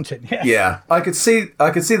actual mountain, yes. Yeah. I could see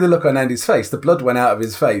the look on Andy's face. The blood went out of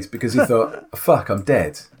his face because he thought, fuck, I'm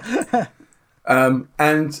dead.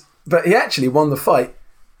 But he actually won the fight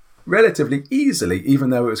relatively easily, even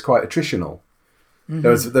though it was quite attritional.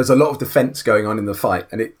 There's a lot of defense going on in the fight,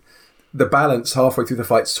 and the balance halfway through the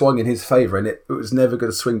fight swung in his favor, and it was never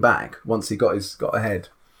going to swing back once he got ahead.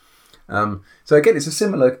 So again, it's a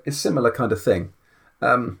similar kind of thing.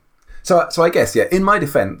 So I guess, in my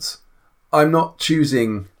defense, I'm not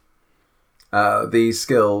choosing these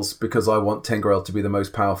skills because I want Tengrel to be the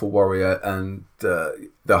most powerful warrior and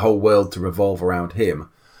the whole world to revolve around him.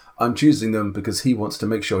 I'm choosing them because he wants to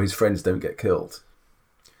make sure his friends don't get killed.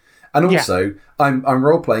 And also, I'm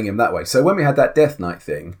role-playing him that way. So when we had that Death Knight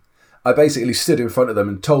thing, I basically stood in front of them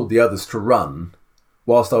and told the others to run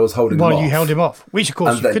whilst I was holding them off. While you held him off, which of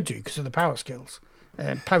course you could do because of the power skills.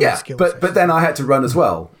 Skills, but then I had to run as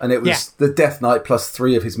well. And it was the Death Knight plus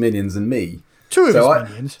 3 of his minions and me. 2 of his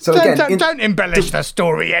minions. So don't embellish the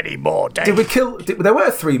story anymore, Dave. Did we kill... there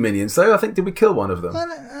were 3 minions, though. I think, did we kill one of them?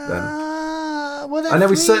 I know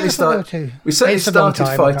we certainly started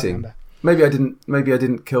fighting. Maybe I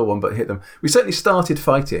didn't kill one, but hit them. We certainly started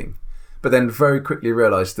fighting, but then very quickly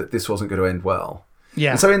realised that this wasn't going to end well.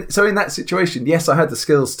 Yeah. And so in that situation, yes, I had the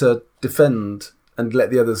skills to defend and let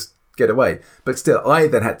the others get away, but still, I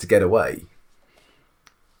then had to get away.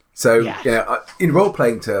 So in role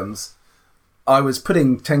playing terms, I was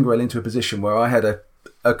putting Tengrel into a position where I had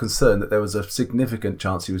a concern that there was a significant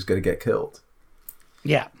chance he was going to get killed.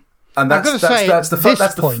 Yeah. And that's the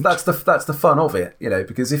fun of it,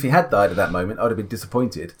 because if he had died at that moment, I'd have been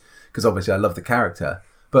disappointed because obviously I love the character,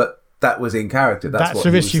 but that was in character. That's the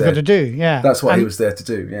risk you've got to do. Yeah, that's what he was there to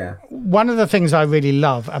do. Yeah. One of the things I really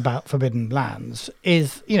love about Forbidden Lands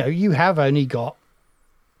is you have only got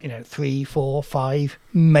 3, 4, 5,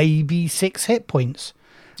 maybe 6 hit points.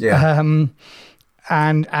 Yeah.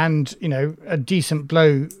 And a decent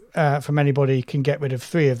blow from anybody can get rid of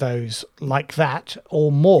 3 of those like that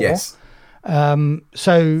or more. Yes.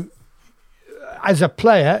 So as a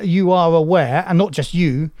player, you are aware, and not just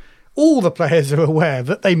you, all the players are aware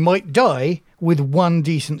that they might die with 1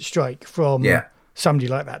 decent strike from somebody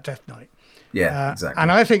like that Death Knight. Yeah, exactly. And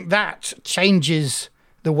I think that changes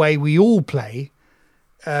the way we all play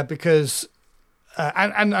because,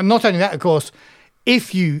 and not only that, of course,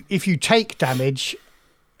 if you take damage,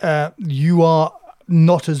 you are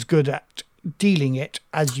not as good at dealing it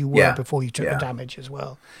as you were before you took the damage as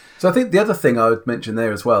well. So I think the other thing I would mention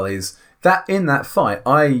there as well is that in that fight,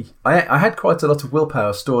 I had quite a lot of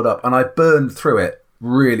willpower stored up, and I burned through it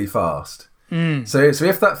really fast. So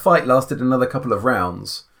if that fight lasted another couple of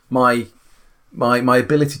rounds, my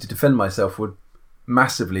ability to defend myself would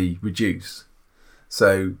massively reduce.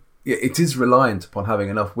 So it is reliant upon having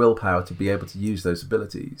enough willpower to be able to use those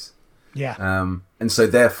abilities. Yeah. And so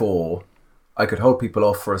therefore, I could hold people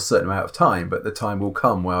off for a certain amount of time, but the time will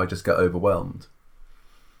come where I just get overwhelmed.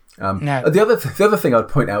 The other thing I'd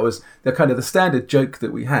point out was the standard joke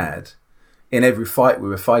that we had in every fight we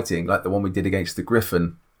were fighting, like the one we did against the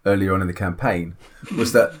Griffin earlier on in the campaign,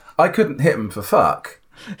 was that I couldn't hit him for fuck.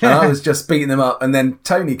 And I was just beating them up, and then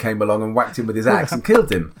Tony came along and whacked him with his axe and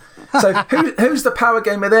killed him. So who's the power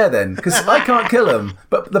gamer there then? Because I can't kill him,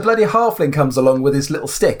 but the bloody halfling comes along with his little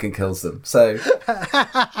stick and kills them. So, so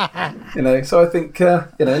I think,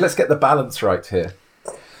 let's get the balance right here.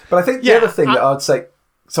 But I think the other thing that I'd say...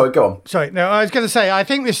 Sorry, go on. Sorry, no, I was going to say, I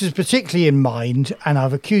think this is particularly in mind, and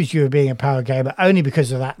I've accused you of being a power gamer only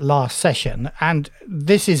because of that last session. And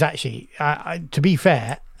this is actually, to be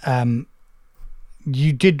fair,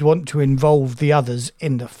 you did want to involve the others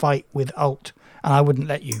in the fight with Alt, and I wouldn't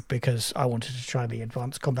let you because I wanted to try the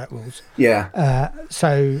advanced combat rules. Yeah.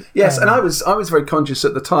 Yes, and I was very conscious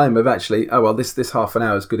at the time of actually, this half an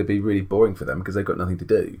hour is going to be really boring for them because they've got nothing to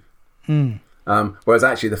do. Whereas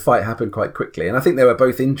actually the fight happened quite quickly, and I think they were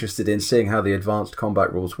both interested in seeing how the advanced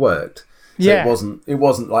combat rules worked. So it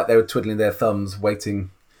wasn't like they were twiddling their thumbs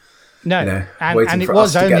waiting No, you know, and waiting it for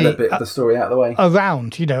was us to get only a bit of the story out of the way.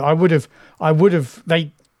 around. I would have.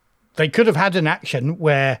 They could have had an action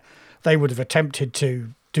where they would have attempted to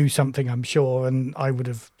do something, I'm sure, and I would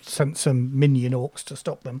have sent some minion orcs to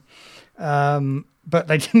stop them. But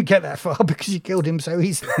they didn't get that far because you killed him so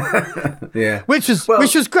easily. Yeah, which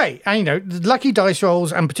was great. And the lucky dice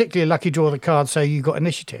rolls, and particularly lucky draw the card, so you got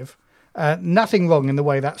initiative. Nothing wrong in the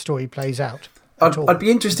way that story plays out. I'd be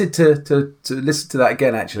interested to listen to that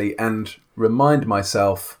again, actually, and remind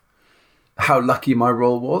myself how lucky my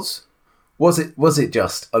roll was. Was it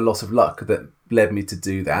just a lot of luck that led me to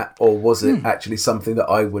do that, or was it actually something that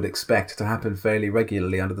I would expect to happen fairly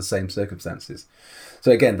regularly under the same circumstances?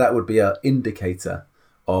 So again, that would be an indicator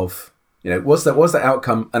of, was the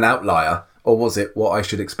outcome an outlier, or was it what I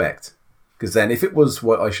should expect? Because then, if it was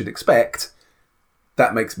what I should expect,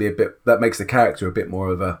 that makes the character a bit more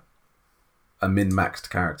of a min-maxed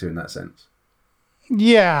character in that sense.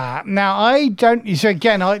 Yeah. Now I don't. So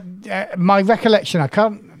again, my recollection, I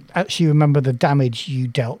can't actually remember the damage you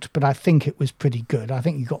dealt, but I think it was pretty good. I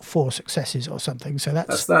think you got 4 successes or something. So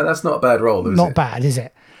that's not a bad roll, though, not bad, is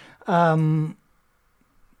it?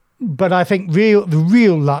 But I think the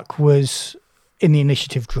real luck was in the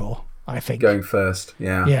initiative draw. I think going first.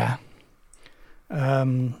 Yeah.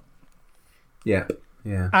 Yeah.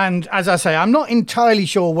 Yeah. And as I say, I'm not entirely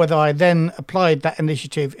sure whether I then applied that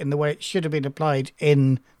initiative in the way it should have been applied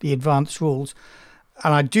in the advanced rules.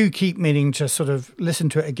 And I do keep meaning to sort of listen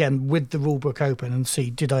to it again with the rule book open and see,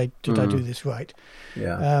 did I do this right?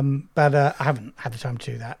 Yeah. But I haven't had the time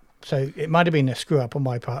to do that. So it might have been a screw up on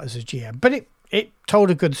my part as a GM. But it told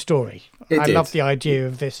a good story. I love the idea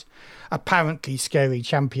of this apparently scary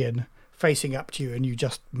champion facing up to you and you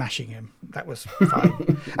just mashing him. That was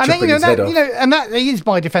fine. And then, and that is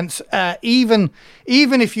my defense. Even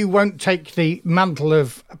if you won't take the mantle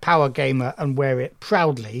of Power Gamer and wear it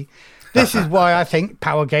proudly, this is why I think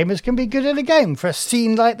Power Gamers can be good at a game for a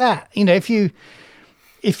scene like that. If you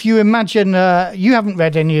imagine, you haven't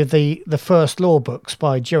read any of the first law books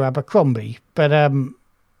by Joe Abercrombie, but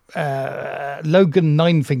Logan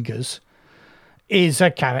Ninefingers is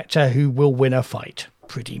a character who will win a fight.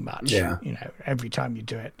 Pretty much, every time you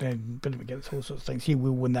do it, then put him against all sorts of things, he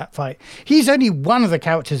will win that fight. He's only one of the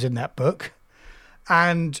characters in that book,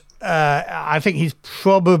 and I think he's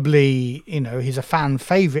probably, he's a fan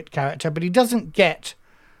favorite character, but he doesn't get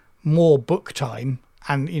more book time,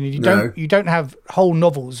 and you don't have whole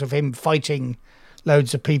novels of him fighting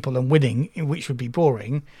loads of people and winning, which would be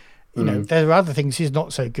boring. There are other things he's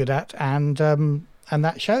not so good at, and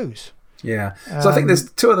that shows. Yeah. So I think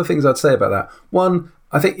there's 2 other things I'd say about that. One,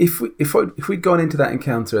 I think if we'd gone into that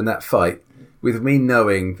encounter and that fight with me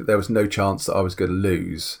knowing that there was no chance that I was going to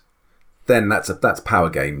lose, then that's power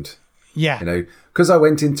gamed. Yeah. Because I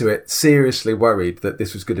went into it seriously worried that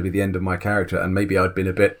this was going to be the end of my character, and maybe I'd been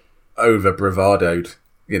a bit over bravadoed,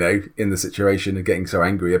 in the situation and getting so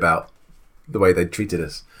angry about the way they'd treated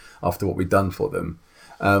us after what we'd done for them.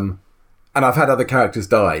 And I've had other characters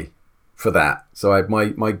die for that. So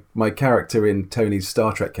my character in Tony's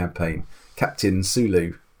Star Trek campaign, Captain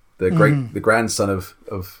Sulu, the grandson of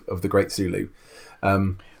the great Sulu,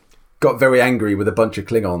 got very angry with a bunch of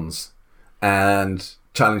Klingons and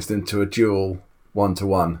challenged them to a duel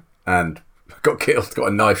 1-to-1 and got killed, got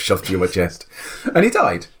a knife shoved through my chest, and he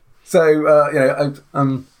died. So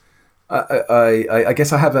I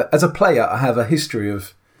guess I have as a player I have a history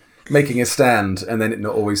of making a stand and then it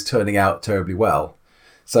not always turning out terribly well.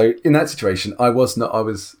 So in that situation, I was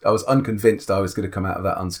unconvinced I was going to come out of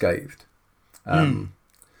that unscathed. And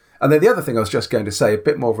then the other thing I was just going to say, a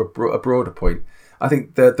bit more of a broader point. I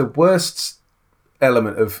think the worst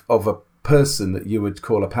element of a person that you would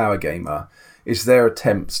call a power gamer is their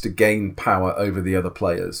attempts to gain power over the other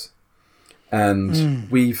players. And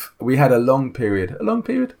we had a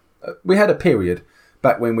period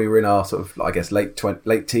back when we were in our sort of, I guess, late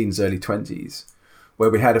teens, early 20s,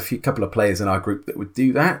 where we had a couple of players in our group that would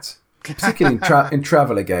do that, particularly in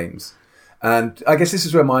Traveller games. And I guess this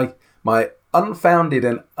is where my unfounded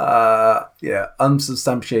and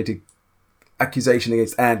unsubstantiated accusation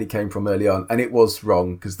against Andy came from early on, and it was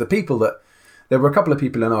wrong, because there were a couple of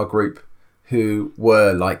people in our group who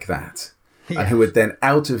were like that, and who would then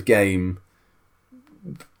out of game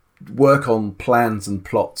work on plans and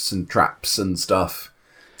plots and traps and stuff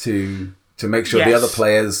to make sure the other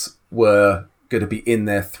players were going to be in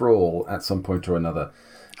their thrall at some point or another.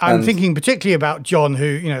 I'm thinking particularly about John,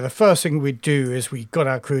 who, the first thing we'd do is we got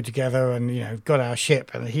our crew together and, got our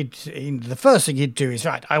ship. And the first thing he'd do is,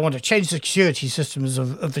 right, I want to change the security systems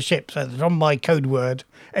of the ship so that on my code word,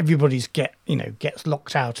 everybody's gets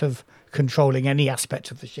locked out of controlling any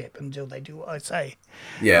aspect of the ship until they do what I say.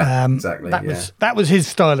 Yeah, exactly. That was his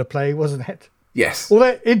style of play, wasn't it? Yes.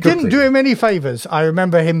 Although it didn't do him any favours. I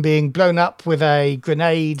remember him being blown up with a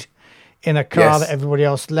grenade in a car that everybody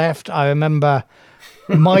else left. I remember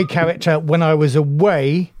my character when I was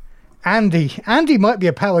away. Andy might be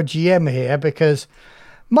a power GM here, because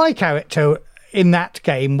my character in that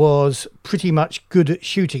game was pretty much good at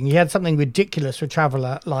shooting. He had something ridiculous for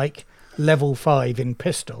Traveller, like level 5 in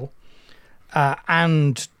pistol,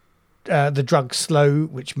 and the drug slow,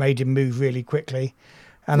 which made him move really quickly.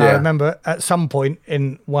 And I remember at some point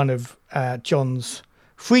in one of John's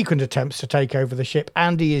frequent attempts to take over the ship,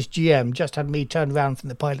 Andy, as GM, just had me turn around from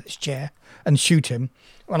the pilot's chair and shoot him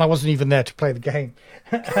when I wasn't even there to play the game.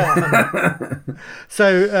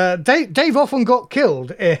 So Dave often got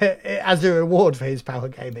killed as a reward for his power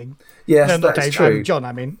gaming. Yes, no, not that's Dave, true. John,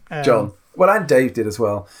 I mean. John. Well, and Dave did as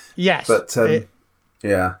well. Yes. But,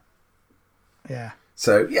 yeah. Yeah.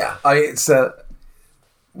 So, yeah, it's...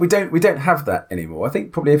 We don't have that anymore. I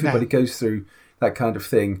think probably everybody goes through that kind of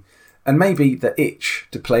thing, and maybe the itch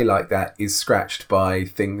to play like that is scratched by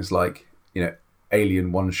things like,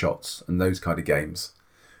 Alien one-shots and those kind of games,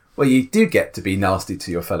 where you do get to be nasty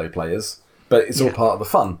to your fellow players, but it's all part of the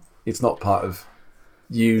fun. It's not part of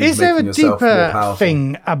you Is making yourself more there a powerful. deeper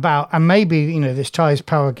thing about, and maybe this ties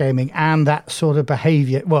power gaming and that sort of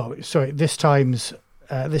behaviour? Well, sorry, this ties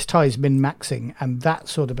min-maxing and that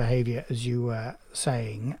sort of behaviour, as you were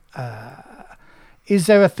saying. Is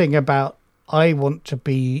there a thing about, I want to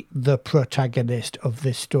be the protagonist of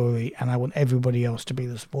this story and I want everybody else to be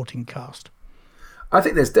the supporting cast? I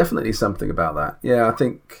think there's definitely something about that. Yeah, I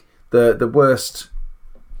think the worst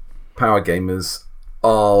power gamers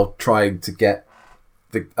are trying to get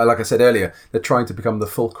like I said earlier, they're trying to become the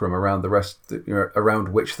fulcrum around the rest, around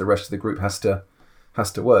which the rest of the group has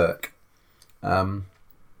to work. And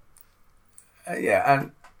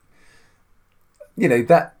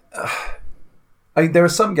that. I mean, there are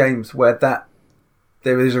some games where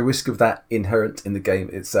there is a risk of that inherent in the game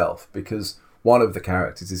itself, because one of the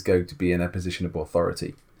characters is going to be in a position of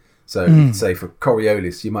authority. So, you could say for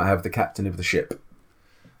Coriolis, you might have the captain of the ship,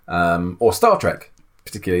 or Star Trek,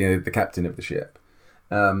 particularly the captain of the ship.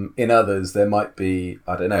 In others, there might be,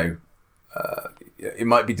 I don't know, it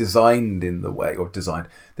might be designed in the way, or designed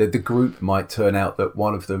that the group might turn out that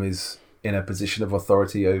one of them is in a position of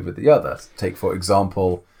authority over the other. Take, for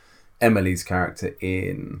example, Emily's character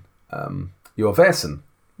in Your Versen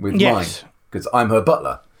with mine, because I'm her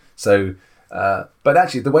butler. So, but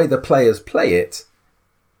actually, the way the players play it,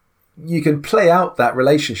 you can play out that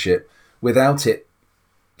relationship without it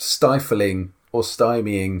stifling or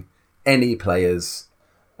stymieing any player's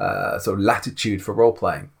sort of latitude for role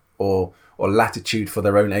playing or latitude for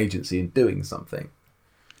their own agency in doing something.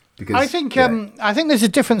 Because I think there's a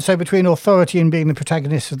difference though between authority and being the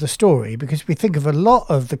protagonist of the story, because we think of a lot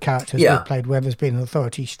of the characters we've played where there's been an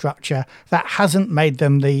authority structure that hasn't made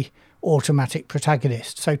them the automatic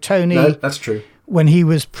protagonist. So Tony, no, that's true. When he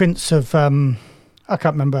was Prince of I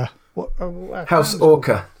can't remember what House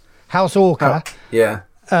Orca. House Orca. Yeah.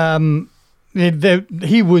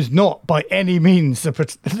 He was not by any means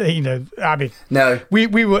the I mean, no, we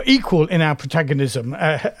were equal in our protagonism.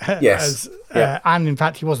 Yes, and in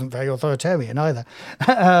fact, he wasn't very authoritarian either.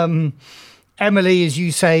 Emily, as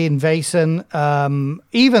you say, in Vaesen,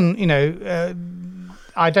 even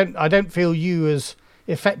I don't feel you as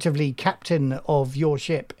effectively captain of your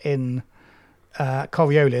ship in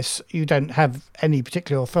Coriolis. You don't have any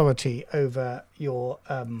particular authority over your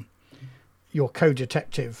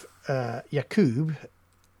co-detective. Yakub.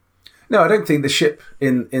 No, I don't think the ship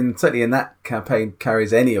in certainly in that campaign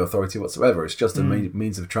carries any authority whatsoever. It's just a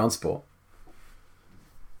means of transport.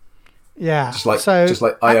 Yeah, just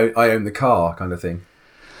like I own the car kind of thing.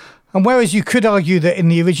 And whereas you could argue that in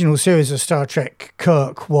the original series of Star Trek,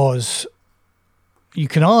 you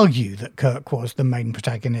can argue that Kirk was the main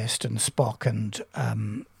protagonist, and Spock and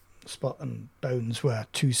Bones were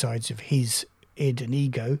two sides of his id and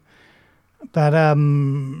ego. But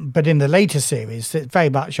in the later series, it's very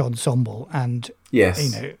much ensemble, and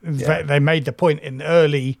they made the point in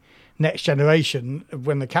early Next Generation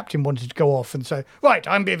when the captain wanted to go off and say, "Right,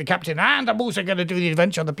 I'm being the captain, and I'm also going to do the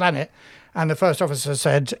adventure on the planet." And the first officer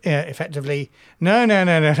said, effectively, "No.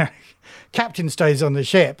 Captain stays on the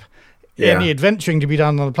ship. Any adventuring to be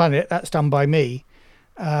done on the planet, that's done by me."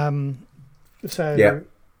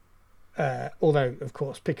 Although, of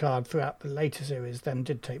course, Picard throughout the later series then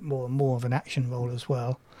did take more and more of an action role as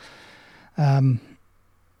well.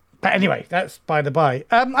 But anyway, that's by the by.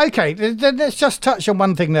 Okay, let's just touch on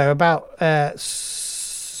one thing, though, about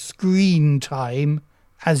screen time,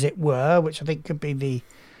 as it were, which I think could be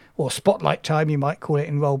or spotlight time, you might call it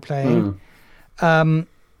in role playing.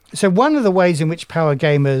 So one of the ways in which power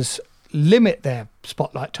gamers limit their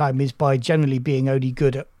spotlight time is by generally being only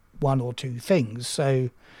good at one or two things. So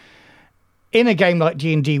in a game like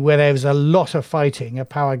D&D where there's a lot of fighting, a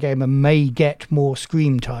power gamer may get more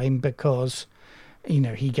screen time because, you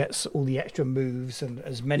know, he gets all the extra moves and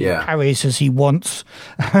as many parries as he wants,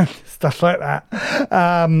 stuff like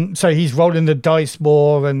that. So he's rolling the dice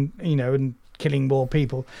more and, you know, and killing more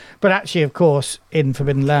people. But actually, of course, in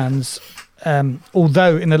Forbidden Lands,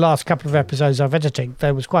 although in the last couple of episodes I've edited,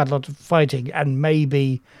 there was quite a lot of fighting, and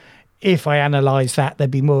maybe if I analyse that,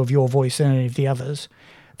 there'd be more of your voice than any of the others.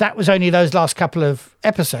 That was only those last couple of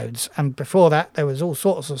episodes, and before that there was all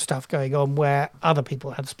sorts of stuff going on where other people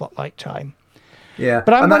had spotlight time. Yeah,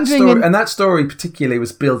 but and that story particularly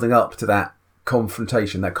was building up to that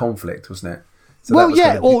confrontation, that conflict, wasn't it? So well,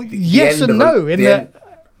 yeah, or yes and no.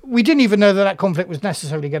 We didn't even know that conflict was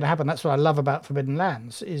necessarily going to happen. That's what I love about Forbidden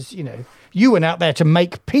Lands is, you know, you went out there to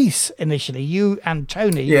make peace initially. You and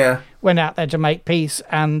Tony went out there to make peace,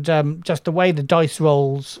 and just the way the dice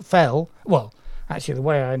rolls fell, well, actually the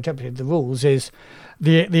way I interpreted the rules is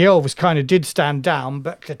the elves kind of did stand down,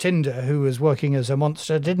 but Clotilda, who was working as a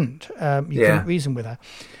monster, didn't. You couldn't reason with her.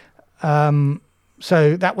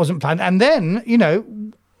 So that wasn't planned. And then, you know,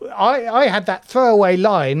 I had that throwaway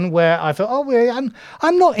line where I thought,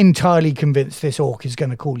 I'm not entirely convinced this orc is going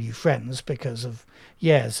to call you friends because of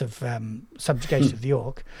years of subjugation of the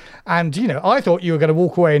orc. And, you know, I thought you were going to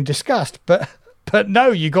walk away in disgust, but no,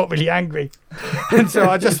 you got really angry. And so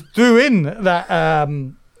I just threw in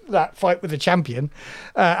that fight with the champion.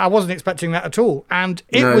 I wasn't expecting that at all. And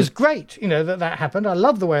it was great, you know, that happened. I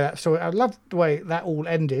love the way that story, I love the way that all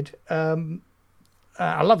ended.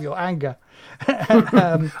 I love your anger.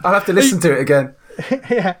 I'll have to listen to it again.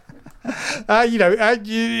 Yeah. You know,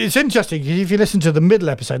 it's interesting because if you listen to the middle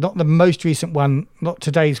episode, not the most recent one, not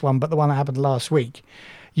today's one, but the one that happened last week,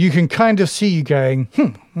 you can kind of see you going,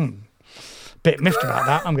 bit miffed about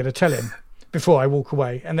that. I'm going to tell him before I walk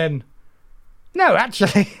away. And then, no,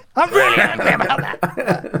 actually, I'm really angry about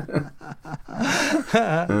that.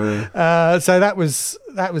 So that was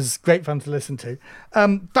great fun to listen to.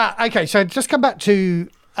 But okay, so just come back to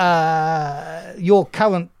your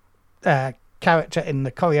current character in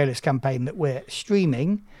the Coriolis campaign that we're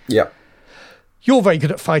streaming. Yeah. You're very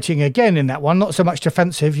good at fighting again in that one, not so much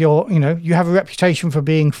defensive. You have a reputation for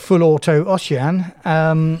being full auto Ocean.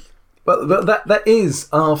 But that is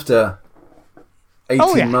after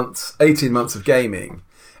 18 months of gaming.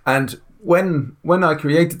 And when I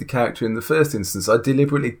created the character in the first instance, I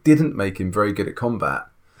deliberately didn't make him very good at combat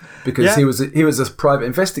because he was a private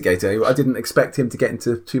investigator. I didn't expect him to get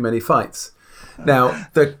into too many fights. Now,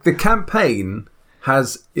 the campaign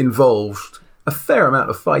has involved a fair amount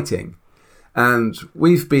of fighting, and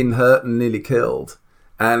we've been hurt and nearly killed.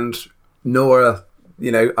 And Nora,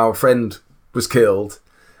 you know, our friend, was killed.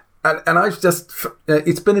 And I've just,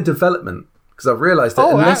 it's been a development because I've realised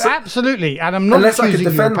that absolutely, and I'm not accusing you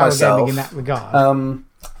of power gaming in that regard.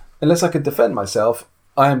 Unless I could defend myself,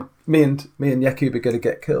 me and Yakub are going to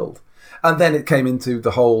get killed. And then it came into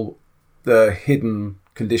the hidden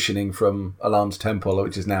conditioning from Alarm's Temple,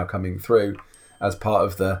 which is now coming through as part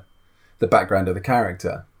of the background of the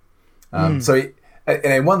character. So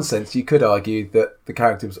in one sense, you could argue that the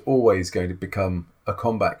character was always going to become a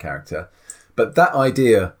combat character. But that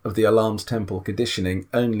idea of the Alarm's Temple conditioning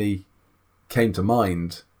only came to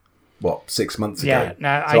mind, 6 months ago?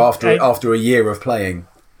 After a year of playing.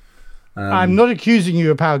 I'm not accusing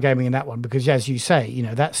you of power gaming in that one because, as you say, you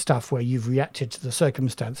know, that's stuff where you've reacted to the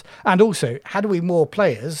circumstance. And also, had we more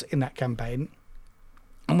players in that campaign,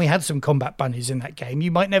 and we had some combat bunnies in that game,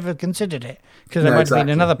 you might never have considered it because there might have been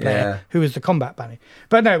another player who was the combat bunny.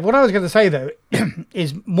 But no, what I was going to say, though,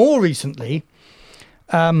 is more recently...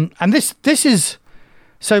 and this is,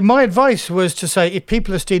 so my advice was to say if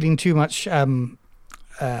people are stealing too much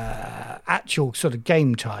actual sort of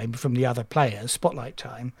game time from the other players, spotlight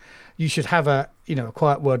time, you should have a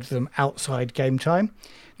quiet word with them outside game time.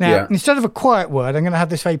 Now, instead of a quiet word, I'm going to have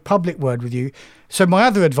this very public word with you. So my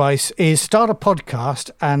other advice is start a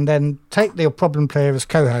podcast and then take your problem player as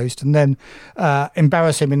co-host and then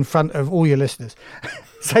embarrass him in front of all your listeners.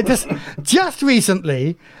 So just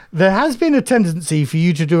recently, there has been a tendency for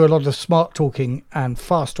you to do a lot of smart talking and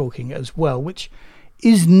fast talking as well, which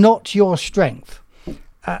is not your strength.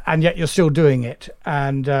 And yet you're still doing it.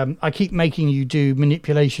 And I keep making you do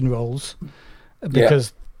manipulation roles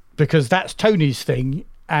because that's Tony's thing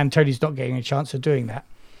and Tony's not getting a chance of doing that.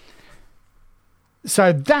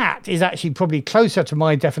 So that is actually probably closer to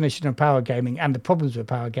my definition of power gaming and the problems with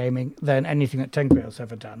power gaming than anything that Tengrel's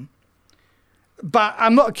ever done. But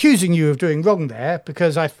I'm not accusing you of doing wrong there,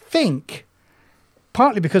 because I think,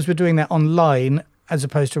 partly because we're doing that online as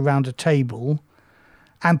opposed to around a table,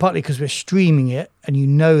 and partly because we're streaming it and you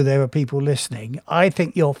know there are people listening, I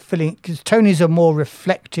think you're feeling... Because Tony's a more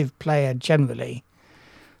reflective player generally.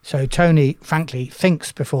 So Tony, frankly,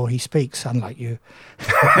 thinks before he speaks, unlike you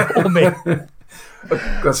or me.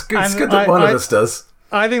 It's good that one of us does.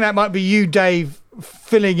 I think that might be you, Dave,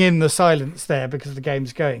 filling in the silence there because the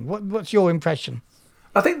game's going. What's your impression?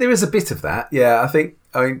 I think there is a bit of that. Yeah,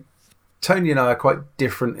 I mean, Tony and I are quite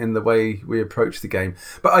different in the way we approach the game.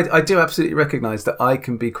 But I do absolutely recognise that I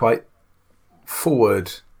can be quite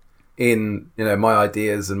forward in, my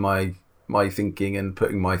ideas and my thinking and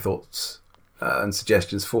putting my thoughts and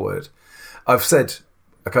suggestions forward. I've said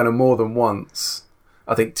kind of more than once,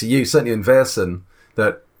 I think to you, certainly in Versen,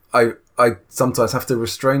 that I sometimes have to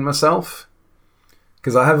restrain myself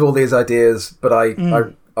because I have all these ideas, but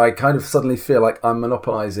I kind of suddenly feel like I'm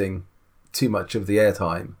monopolising too much of the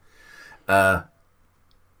airtime.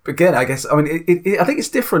 Again, I guess I think it's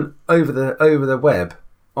different over the web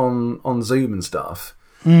on Zoom and stuff,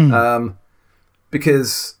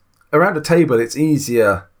 because around a table it's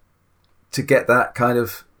easier to get that kind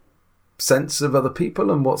of sense of other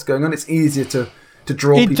people and what's going on. It's easier to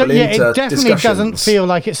draw people into it definitely discussions. Doesn't feel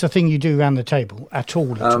like it's a thing you do around the table at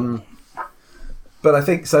all. But I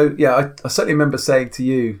think so. Yeah, I certainly remember saying to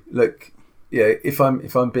you, look, if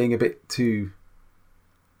I'm being a bit too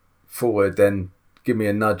forward, then give me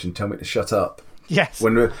a nudge and tell me to shut up. Yes.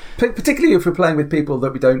 Particularly if we're playing with people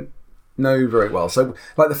that we don't know very well. So,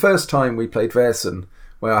 like the first time we played Versen,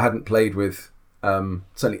 where I hadn't played with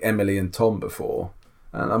certainly Emily and Tom before,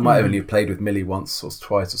 and I might have only played with Millie once or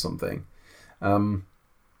twice or something.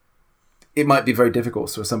 It might be very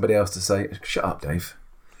difficult for somebody else to say, "Shut up, Dave."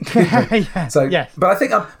 Yeah. So, yes. but I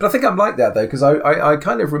think I'm like that though, because I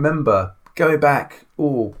kind of remember going back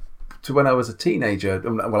to when I was a teenager.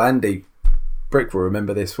 Well, Andy Brick will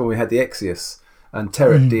remember this when we had the Exius and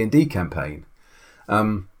Terret D&D campaign.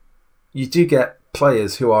 You do get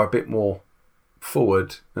players who are a bit more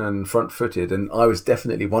forward and front-footed, and I was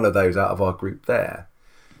definitely one of those out of our group there.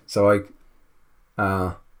 So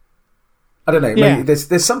I don't know. Yeah. Maybe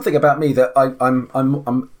there's something about me that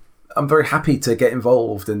I'm very happy to get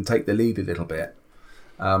involved and take the lead a little bit,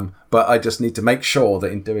 but I just need to make sure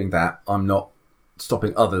that in doing that, I'm not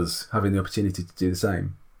stopping others having the opportunity to do the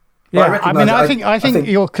same. But yeah, I think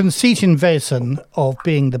your conceit in Versen of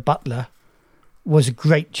being the butler was a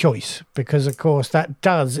great choice, because of course that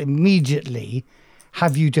does immediately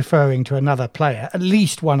have you deferring to another player, at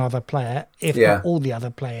least one other player, if not all the other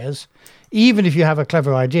players, even if you have a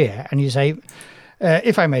clever idea and you say,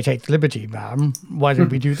 if I may take the liberty, ma'am, why don't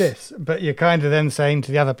we do this? But you're kind of then saying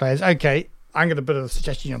to the other players, okay, I'm going to put a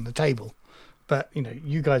suggestion on the table, but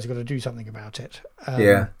you guys have got to do something about it.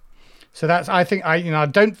 So that's, I think, I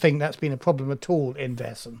don't think that's been a problem at all in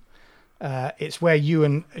Versen. It's where you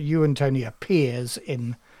and Tony are peers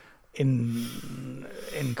in Coriolis,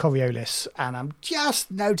 and I'm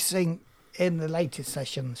just noticing in the latest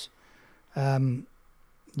sessions, you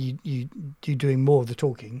doing more of the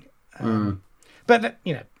talking. But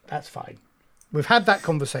that's fine. We've had that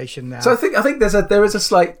conversation now. So I think there is a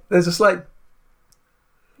slight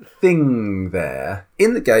thing there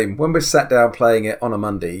in the game when we're sat down playing it on a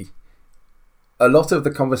Monday. A lot of the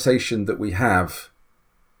conversation that we have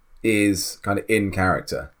is kind of in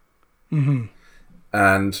character,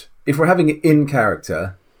 and if we're having it in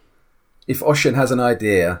character, if Ossian has an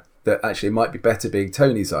idea that actually might be better being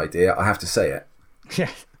Tony's idea, I have to say it. Yeah.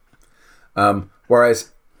 Whereas.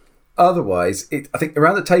 Otherwise, I think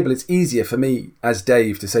around the table, it's easier for me as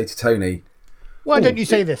Dave to say to Tony, why don't you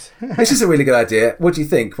say this? This is a really good idea. What do you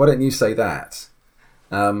think? Why don't you say that?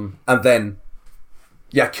 And then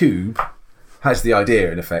Yakub has the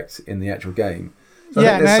idea, in effect, in the actual game. So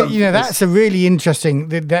that's a really interesting...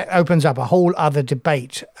 That opens up a whole other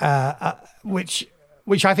debate, which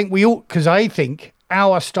I think we all... Because I think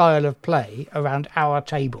our style of play around our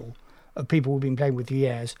table of people we've been playing with for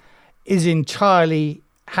years is entirely...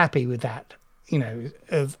 happy with that,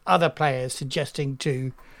 of other players suggesting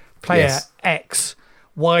to player X,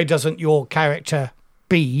 why doesn't your character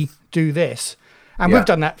B do this? And we've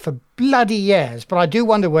done that for bloody years, but I do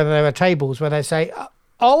wonder whether there are tables where they say,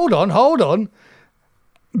 hold on,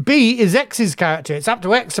 B is X's character, it's up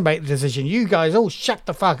to X to make the decision, you guys all shut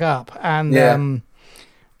the fuck up. And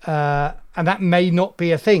and that may not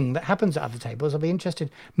be a thing that happens at other tables. I'll be interested.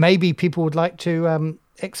 Maybe people would like to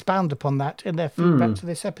expound upon that in their feedback to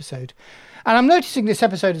this episode. And I'm noticing this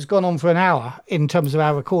episode has gone on for an hour in terms of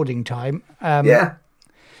our recording time.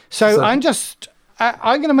 So I'm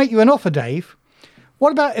going to make you an offer, Dave.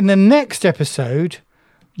 What about in the next episode,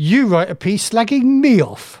 you write a piece slagging me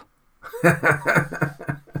off?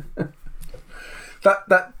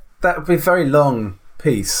 That would be a very long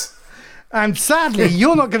piece. And sadly,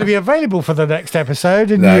 you're not going to be available for the next episode.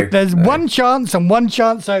 And there's one chance and one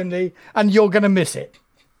chance only, and you're going to miss it.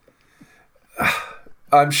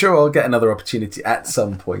 I'm sure I'll get another opportunity at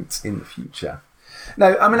some point in the future.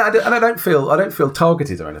 No, I mean, I don't feel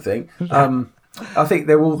targeted or anything. I think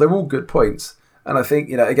they're all good points, and I think,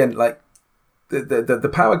 again, like the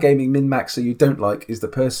power gaming min-maxer you don't like is the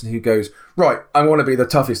person who goes, right, I want to be the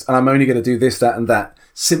toughest, and I'm only going to do this, that, and that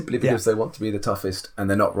simply because they want to be the toughest, and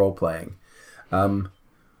they're not role playing. And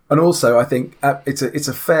also, I think it's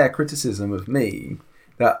a fair criticism of me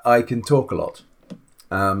that I can talk a lot,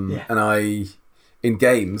 and in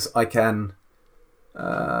games I can.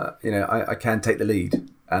 I can take the lead,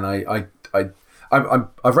 and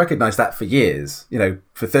I've recognised that for years,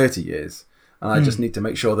 for 30 years, and I just need to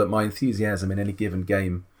make sure that my enthusiasm in any given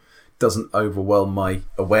game doesn't overwhelm my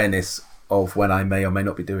awareness of when I may or may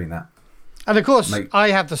not be doing that. And of course, I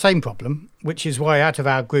have the same problem, which is why out of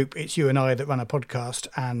our group, it's you and I that run a podcast,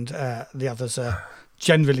 and the others are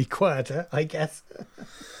generally quieter, I guess.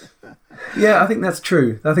 Yeah, I think that's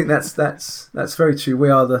true. I think that's very true.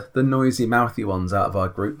 We are the noisy, mouthy ones out of our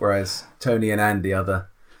group, whereas Tony and Andy are the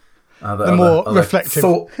more reflective,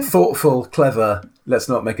 thoughtful, clever. Let's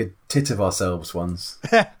not make a tit of ourselves ones.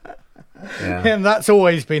 Yeah. And that's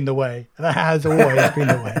always been the way. That has always been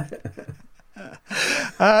the way.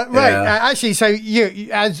 Actually, so you,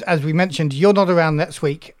 as we mentioned, you're not around next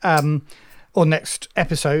week or next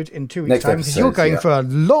episode in 2 weeks' time because you're going for a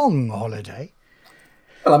long holiday.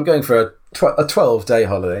 Well, I'm going for a 12-day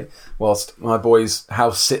holiday whilst my boys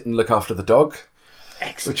house sit and look after the dog.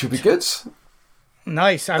 Excellent. Which will be good.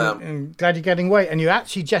 Nice. I'm glad you're getting away. And you're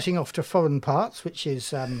actually jetting off to foreign parts, which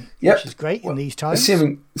is great in these times.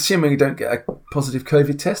 Assuming you don't get a positive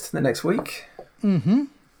COVID test in the next week. Mm-hmm.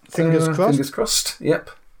 Fingers crossed. Fingers crossed,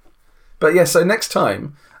 yep. But yeah, so next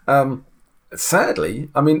time, sadly,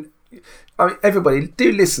 I mean, everybody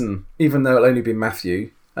do listen, even though it'll only be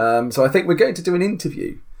Matthew. So I think we're going to do an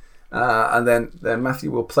interview, and then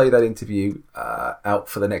Matthew will play that interview out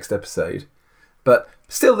for the next episode. But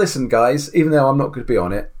still listen, guys, even though I'm not going to be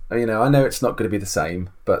on it. I know it's not going to be the same,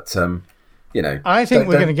 but I think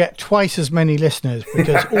we're going to get twice as many listeners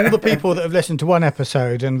because all the people that have listened to one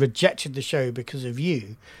episode and rejected the show because of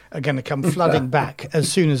you are going to come flooding back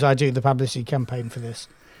as soon as I do the publicity campaign for this.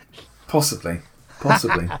 Possibly.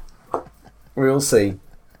 We'll see.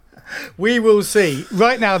 We will see.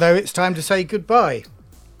 Right now, though, it's time to say goodbye.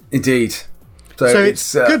 Indeed. So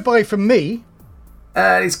it's goodbye from me.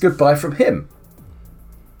 And it's goodbye from him.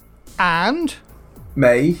 And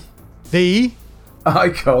may the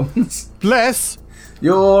icons bless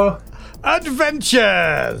your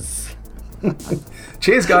adventures.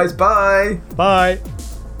 Cheers, guys. Bye. Bye.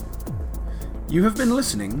 You have been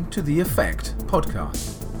listening to The Effect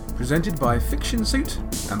podcast, presented by Fiction Suit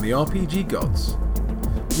and the RPG Gods.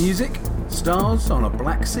 Music, Stars on a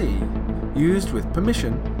Black Sea, used with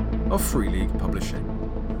permission of Free League Publishing.